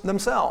for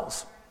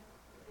themselves.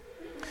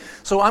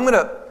 So I'm going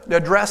to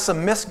address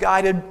some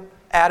misguided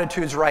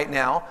attitudes right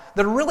now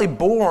that are really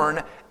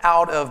born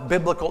out of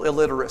biblical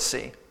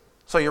illiteracy.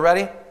 So you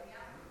ready?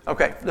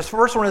 Okay, this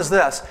first one is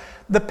this.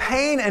 The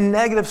pain and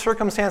negative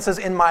circumstances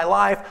in my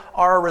life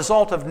are a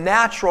result of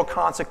natural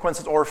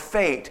consequences or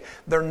fate.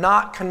 They're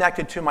not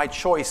connected to my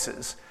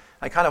choices.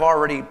 I kind of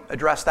already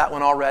addressed that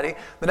one already.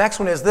 The next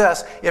one is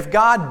this. If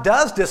God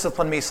does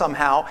discipline me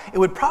somehow, it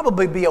would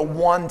probably be a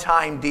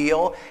one-time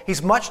deal.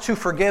 He's much too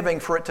forgiving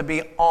for it to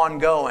be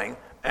ongoing.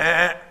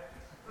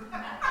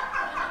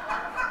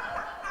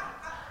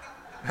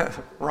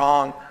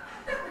 Wrong.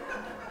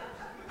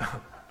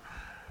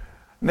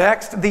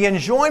 Next, the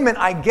enjoyment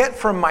I get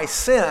from my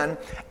sin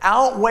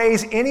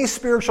outweighs any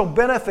spiritual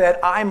benefit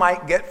I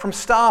might get from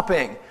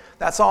stopping.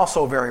 That's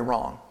also very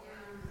wrong.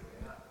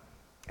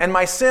 And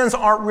my sins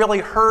aren't really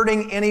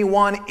hurting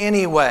anyone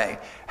anyway.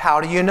 How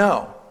do you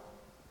know?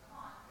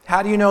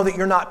 How do you know that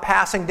you're not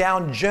passing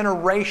down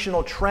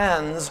generational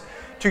trends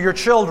to your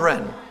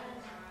children?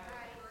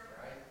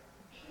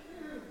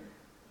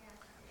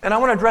 And I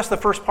want to address the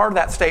first part of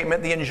that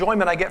statement. The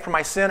enjoyment I get from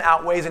my sin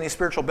outweighs any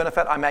spiritual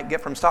benefit I might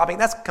get from stopping.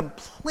 That's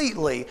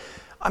completely,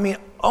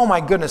 oh my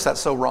goodness, that's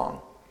so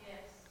wrong.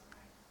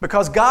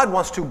 Because God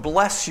wants to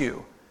bless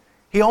you.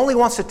 He only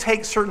wants to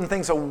take certain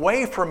things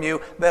away from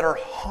you that are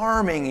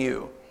harming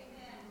you.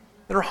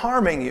 That are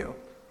harming you.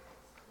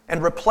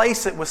 And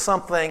replace it with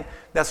something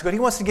that's good. He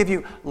wants to give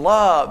you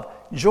love,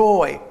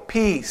 joy,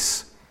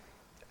 peace.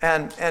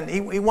 And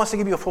he wants to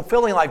give you a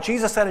fulfilling life.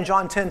 Jesus said in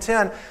John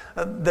 10:10,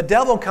 the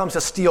devil comes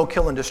to steal,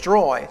 kill, and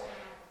destroy.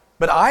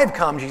 But I've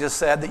come, Jesus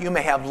said, that you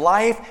may have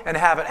life and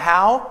have it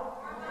how?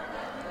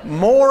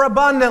 More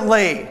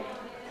abundantly.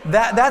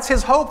 That's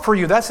his hope for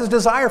you. That's his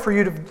desire for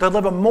you to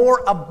live a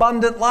more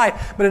abundant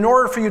life. But in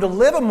order for you to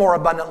live a more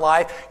abundant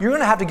life, you're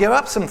going to have to give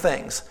up some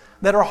things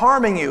that are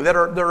harming you, that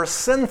are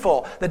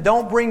sinful, that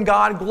don't bring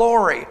God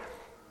glory,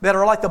 that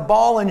are like the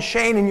ball and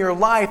chain in your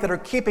life that are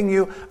keeping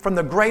you from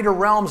the greater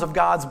realms of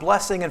God's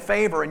blessing and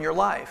favor in your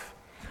life.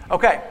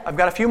 Okay, I've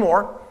got a few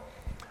more.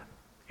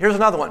 Here's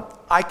another one.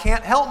 I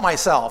can't help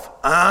myself.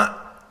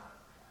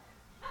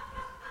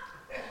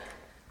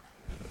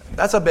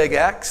 That's a big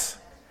X.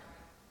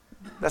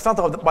 That's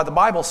not what the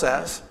Bible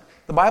says.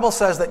 The Bible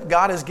says that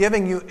God is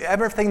giving you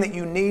everything that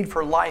you need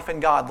for life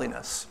and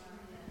godliness.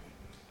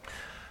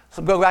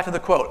 So go back to the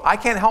quote. I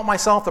can't help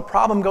myself. The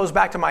problem goes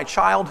back to my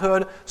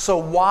childhood. So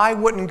why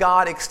wouldn't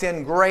God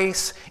extend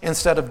grace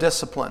instead of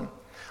discipline?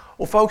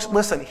 Well, folks,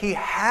 listen. He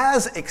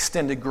has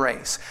extended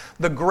grace.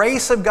 The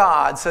grace of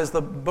God, says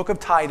the book of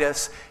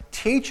Titus,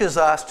 teaches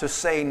us to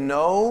say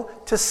no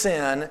to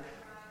sin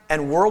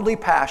and worldly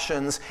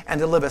passions and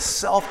to live a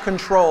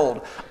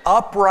self-controlled,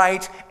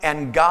 upright,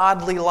 and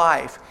godly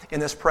life in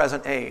this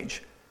present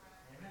age.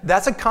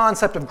 That's a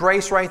concept of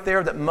grace right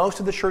there that most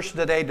of the church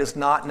today does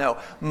not know.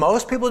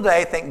 Most people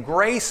today think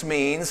grace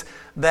means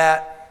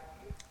that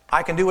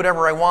I can do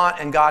whatever I want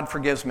and God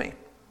forgives me.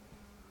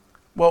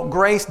 Well,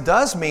 grace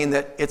does mean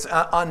that it's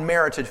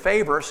unmerited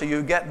favor, so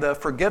you get the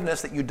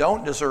forgiveness that you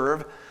don't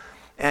deserve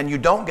and you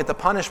don't get the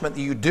punishment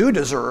that you do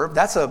deserve.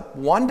 That's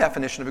one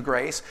definition of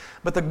grace.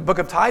 But the book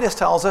of Titus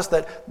tells us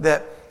that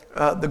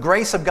the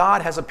grace of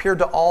God has appeared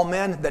to all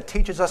men, that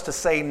teaches us to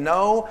say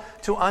no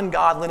to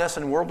ungodliness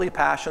and worldly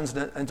passions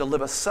and to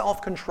live a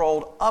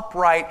self-controlled,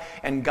 upright,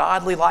 and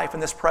godly life in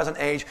this present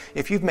age.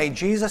 If you've made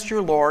Jesus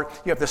your Lord,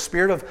 you have the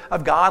Spirit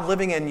of God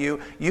living in you,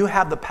 you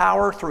have the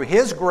power through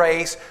His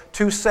grace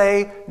to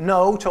say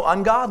no to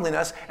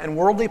ungodliness and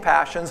worldly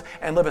passions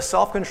and live a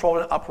self-controlled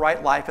and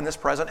upright life in this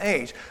present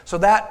age. So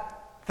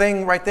that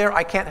thing right there,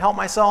 I can't help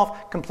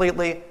myself,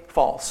 completely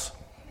false.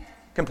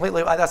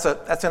 Completely, that's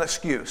an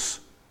excuse.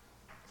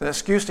 An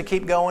excuse to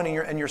keep going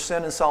in your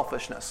sin and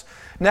selfishness.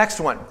 Next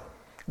one.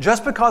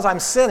 Just because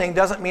I'm sinning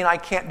doesn't mean I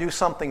can't do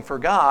something for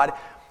God.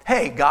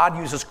 Hey, God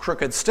uses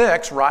crooked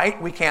sticks,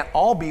 right? We can't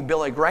all be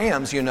Billy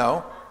Grahams, you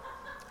know.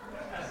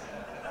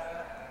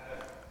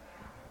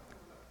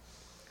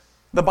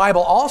 The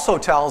Bible also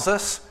tells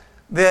us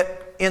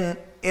that in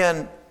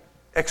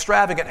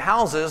extravagant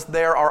houses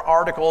there are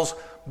articles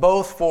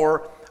both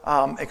for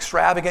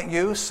extravagant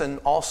use and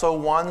also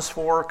ones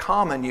for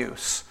common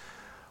use.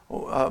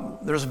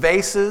 There's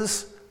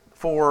vases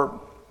for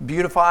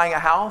beautifying a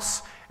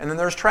house, and then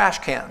there's trash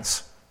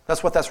cans.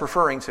 That's what that's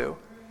referring to.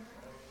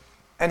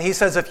 And he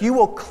says, if you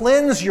will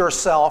cleanse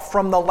yourself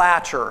from the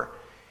latter,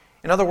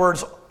 in other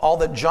words, all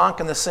the junk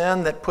and the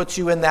sin that puts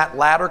you in that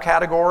latter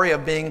category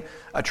of being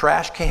a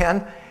trash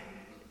can,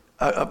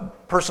 a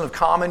person of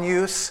common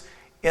use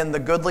in the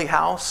goodly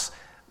house,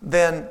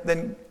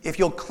 then if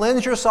you'll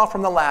cleanse yourself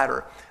from the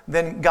latter,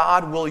 then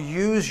God will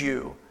use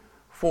you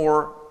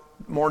for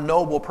more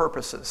noble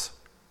purposes.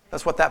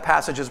 That's what that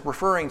passage is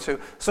referring to.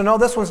 So no,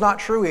 this one's not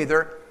true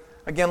either.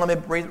 Again,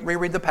 let me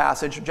reread the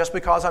passage. Just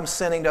because I'm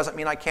sinning doesn't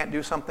mean I can't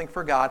do something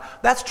for God.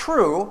 That's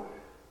true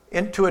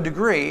to a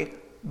degree,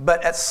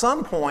 but at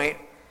some point,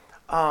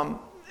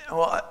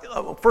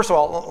 first of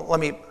all, let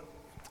me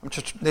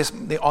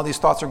all these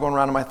thoughts are going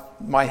around in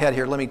my head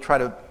here. Let me try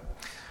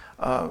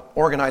to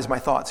organize my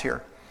thoughts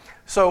here.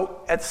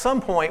 So at some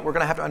point, we're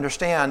going to have to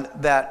understand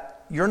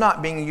that you're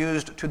not being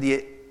used to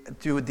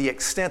the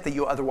extent that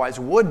you otherwise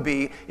would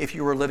be if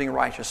you were living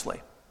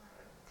righteously.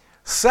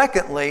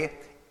 Secondly,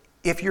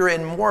 if you're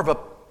in more of a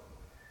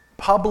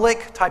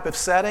public type of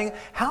setting,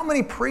 how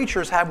many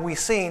preachers have we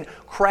seen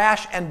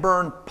crash and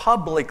burn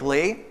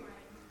publicly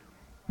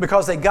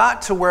because they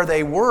got to where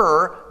they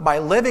were by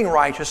living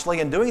righteously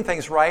and doing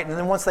things right, and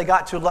then once they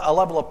got to a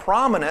level of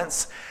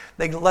prominence,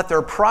 they let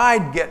their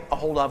pride get a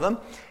hold of them,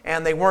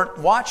 and they weren't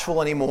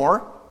watchful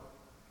anymore.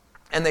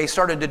 And they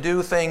started to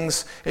do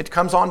things, it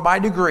comes on by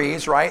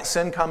degrees, right?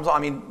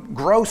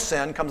 Gross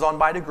sin comes on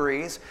by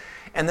degrees.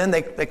 And then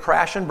they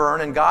crash and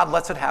burn, and God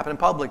lets it happen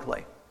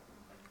publicly.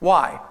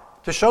 Why?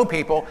 To show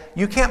people,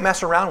 you can't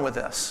mess around with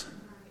this.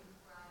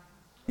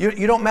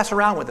 You don't mess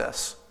around with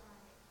this.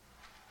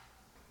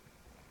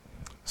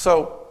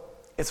 So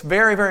it's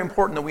very, very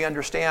important that we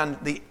understand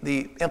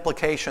the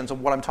implications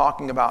of what I'm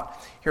talking about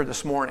here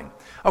this morning.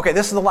 Okay,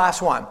 this is the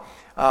last one.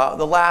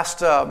 the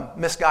last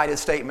misguided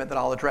statement that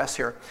I'll address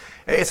here.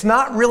 It's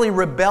not really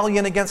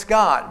rebellion against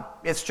God.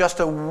 It's just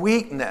a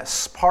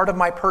weakness, part of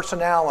my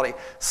personality,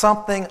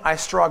 something I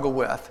struggle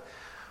with.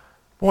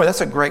 Boy,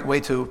 that's a great way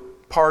to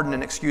pardon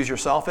and excuse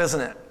yourself, isn't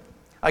it?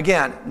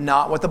 Again,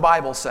 not what the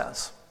Bible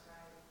says.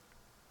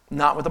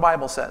 Not what the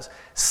Bible says.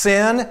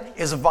 Sin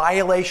is a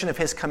violation of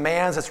His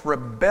commands. It's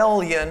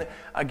rebellion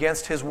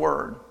against His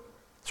word.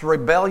 It's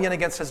rebellion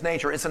against His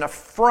nature. It's an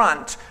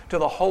affront to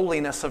the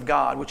holiness of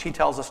God, which He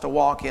tells us to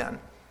walk in.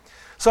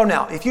 So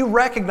now, if you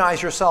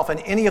recognize yourself in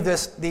any of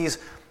these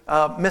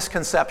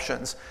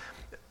misconceptions,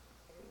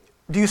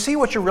 do you see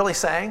what you're really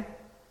saying?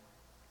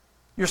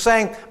 You're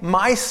saying,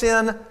 my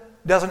sin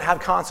doesn't have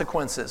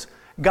consequences.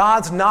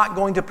 God's not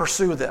going to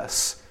pursue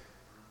this.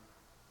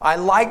 I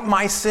like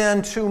my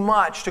sin too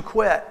much to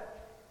quit.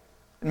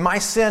 And my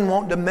sin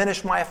won't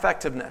diminish my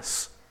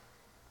effectiveness.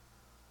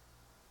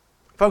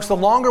 Folks, the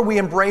longer we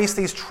embrace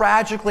these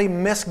tragically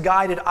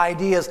misguided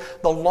ideas,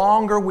 the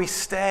longer we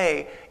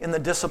stay in the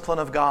discipline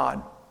of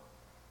God.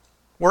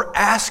 We're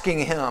asking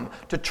Him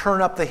to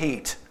turn up the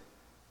heat.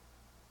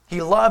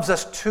 He loves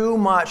us too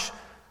much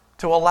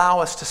to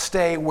allow us to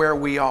stay where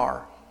we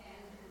are.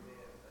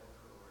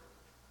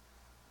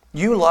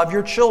 You love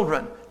your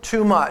children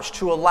too much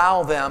to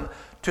allow them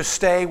to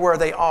stay where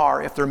they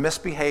are if they're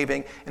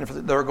misbehaving and if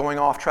they're going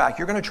off track.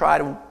 You're going to try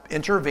to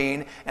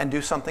intervene and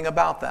do something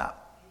about that.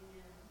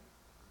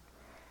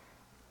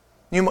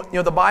 You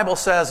know, the Bible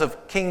says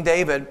of King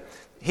David,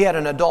 he had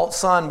an adult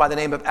son by the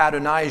name of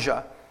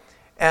Adonijah.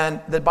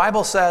 And the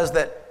Bible says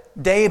that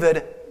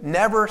David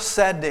never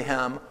said to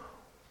him,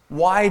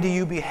 "Why do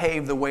you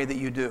behave the way that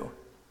you do?"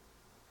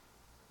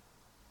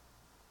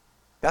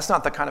 That's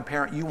not the kind of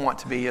parent you want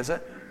to be, is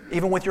it?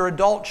 Even with your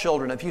adult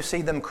children, if you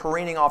see them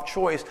careening off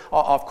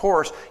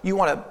course, you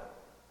want to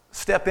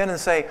step in and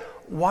say,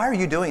 "Why are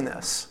you doing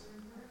this?"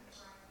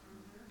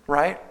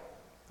 Right?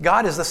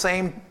 God is the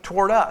same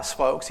toward us,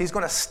 folks. He's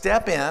going to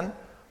step in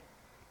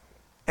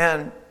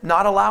and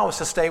not allow us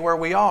to stay where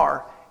we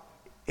are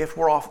if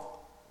we're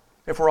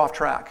off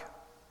track.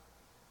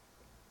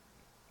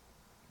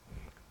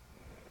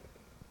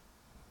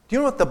 Do you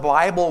know what the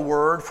Bible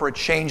word for a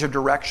change of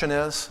direction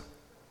is?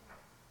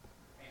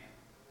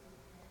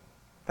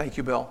 Thank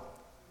you, Bill.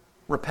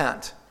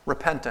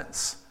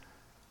 Repentance.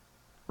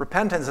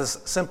 Repentance is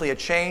simply a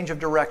change of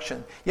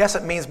direction. Yes,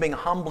 it means being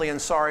humbly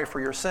and sorry for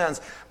your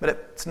sins, but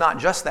it's not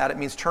just that. It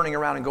means turning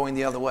around and going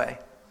the other way.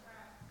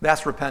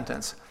 That's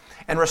repentance.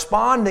 And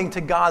responding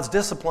to God's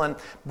discipline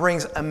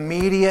brings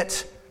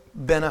immediate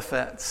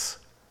benefits.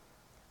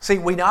 See,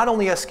 we not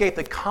only escape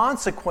the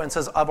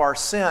consequences of our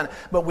sin,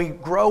 but we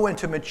grow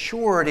into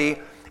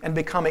maturity and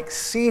become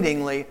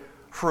exceedingly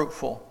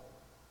fruitful.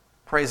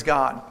 Praise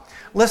God.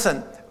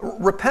 Listen,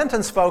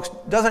 repentance, folks,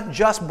 doesn't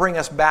just bring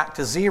us back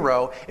to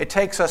zero. It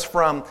takes us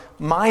from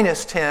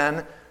minus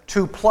 10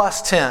 to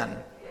plus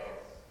 10.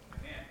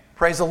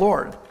 Praise the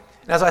Lord.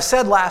 And as I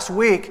said last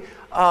week,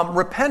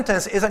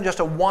 repentance isn't just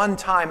a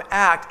one-time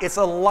act. It's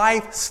a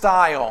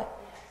lifestyle.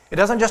 It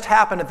doesn't just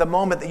happen at the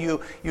moment that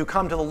you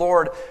come to the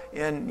Lord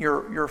in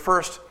your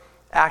first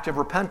act of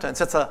repentance.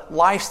 It's a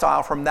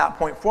lifestyle from that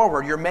point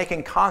forward. You're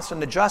making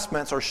constant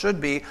adjustments, or should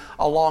be,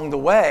 along the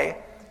way.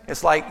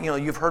 It's like,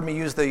 you've heard me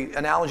use the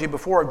analogy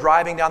before of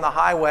driving down the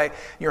highway,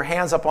 your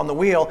hands up on the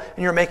wheel,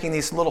 and you're making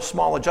these little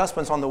small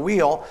adjustments on the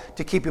wheel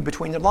to keep you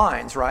between the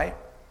lines, right?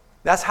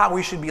 That's how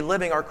we should be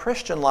living our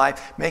Christian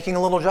life, making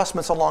little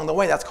adjustments along the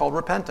way. That's called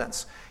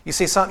repentance. You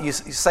say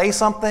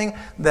something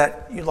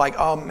that you're like,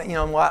 oh, you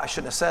know what, I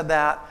shouldn't have said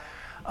that,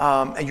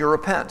 and you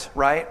repent,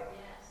 right?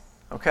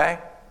 Yes. Okay?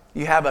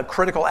 You have a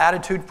critical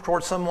attitude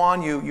towards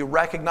someone. You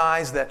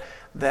recognize that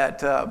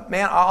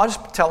man, I'll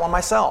just tell on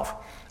myself.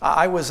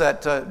 I was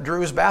at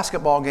Drew's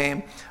basketball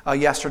game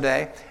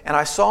yesterday, and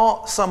I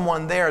saw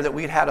someone there that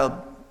we'd had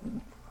a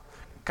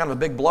kind of a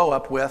big blow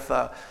up with.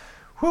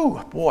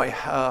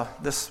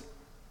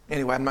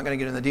 Anyway, I'm not going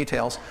to get into the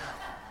details.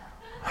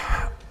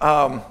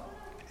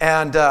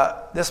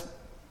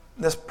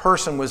 This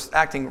person was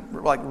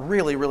acting like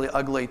really, really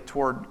ugly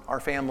toward our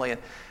family,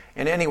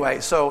 and anyway,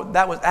 so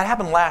that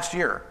happened last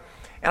year.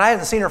 And I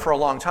hadn't seen her for a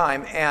long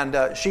time,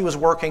 and she was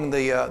working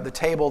the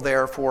table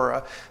there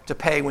to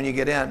pay when you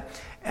get in.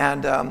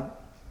 And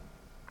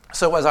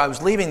so as I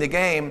was leaving the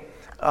game,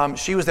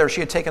 she was there.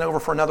 She had taken over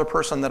for another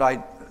person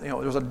there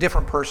was a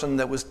different person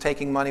that was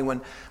taking money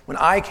when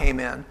I came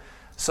in.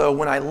 So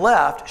when I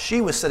left, she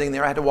was sitting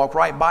there. I had to walk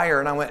right by her,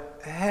 and I went,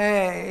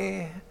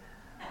 "Hey."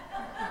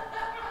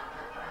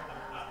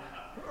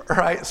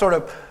 Right, sort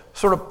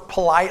of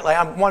politely.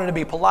 I wanted to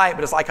be polite,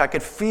 but it's like I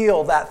could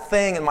feel that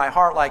thing in my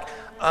heart, like,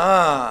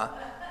 oh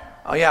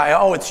yeah,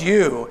 oh, it's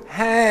you.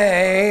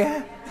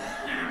 Hey.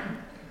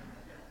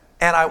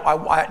 And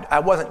I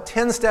wasn't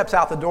 10 steps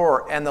out the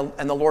door, and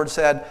the Lord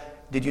said,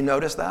 "Did you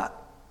notice that?"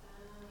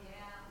 Yeah.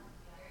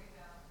 There you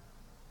go.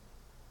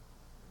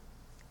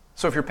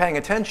 So if you're paying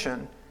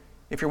attention,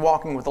 if you're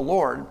walking with the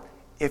Lord,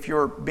 if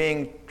you're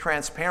being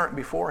transparent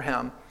before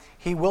Him,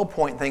 He will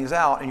point things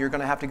out, and you're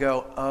going to have to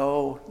go,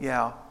 "Oh,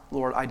 yeah,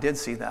 Lord, I did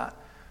see that.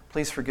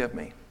 Please forgive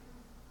me."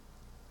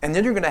 And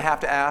then you're going to have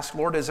to ask,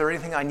 Lord, is there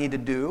anything I need to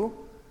do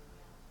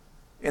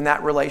in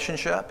that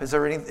relationship? Is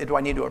there anything, do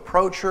I need to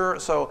approach her?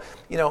 So,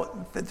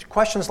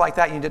 questions like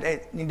that you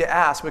need to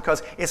ask,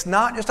 because it's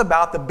not just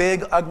about the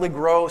big, ugly,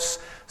 gross,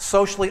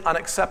 socially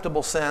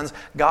unacceptable sins.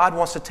 God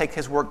wants to take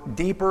his work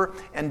deeper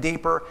and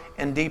deeper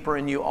and deeper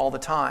in you all the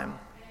time.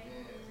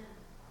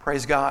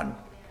 Praise God.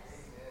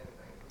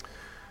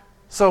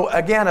 So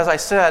again, as I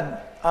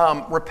said,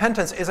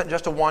 repentance isn't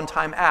just a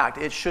one-time act.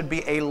 It should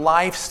be a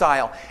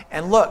lifestyle.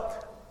 And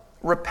look,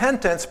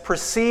 repentance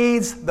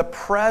precedes the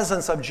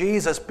presence of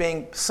Jesus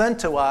being sent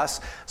to us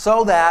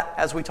so that,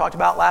 as we talked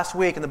about last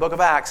week in the book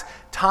of Acts,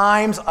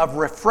 times of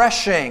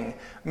refreshing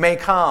may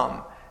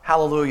come.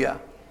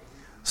 Hallelujah.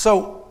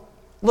 So,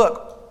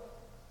 look,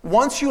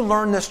 once you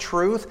learn this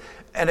truth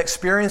and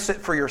experience it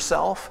for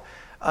yourself,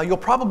 you'll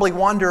probably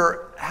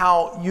wonder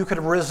how you could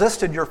have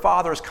resisted your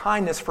Father's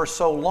kindness for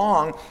so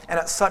long and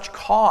at such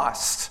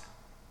cost.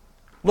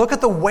 Look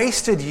at the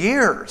wasted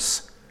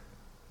years.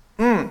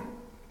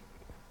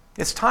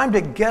 It's time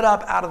to get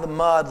up out of the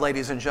mud,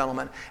 ladies and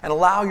gentlemen, and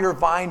allow your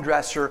vine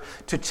dresser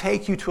to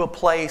take you to a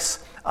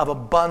place of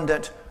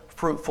abundant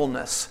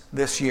fruitfulness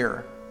this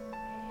year.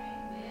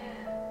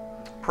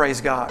 Amen. Praise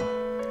God.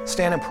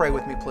 Stand and pray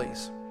with me,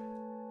 please.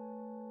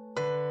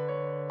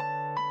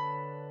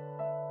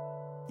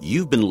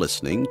 You've been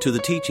listening to the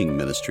teaching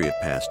ministry of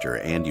Pastor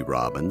Andy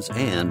Robbins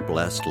and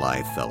Blessed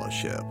Life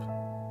Fellowship.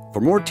 For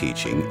more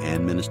teaching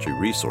and ministry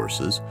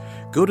resources,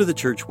 go to the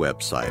church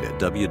website at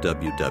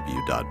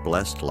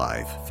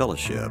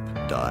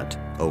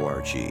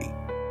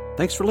www.blessedlifefellowship.org.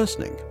 Thanks for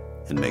listening,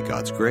 and may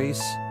God's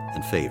grace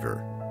and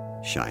favor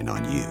shine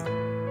on you.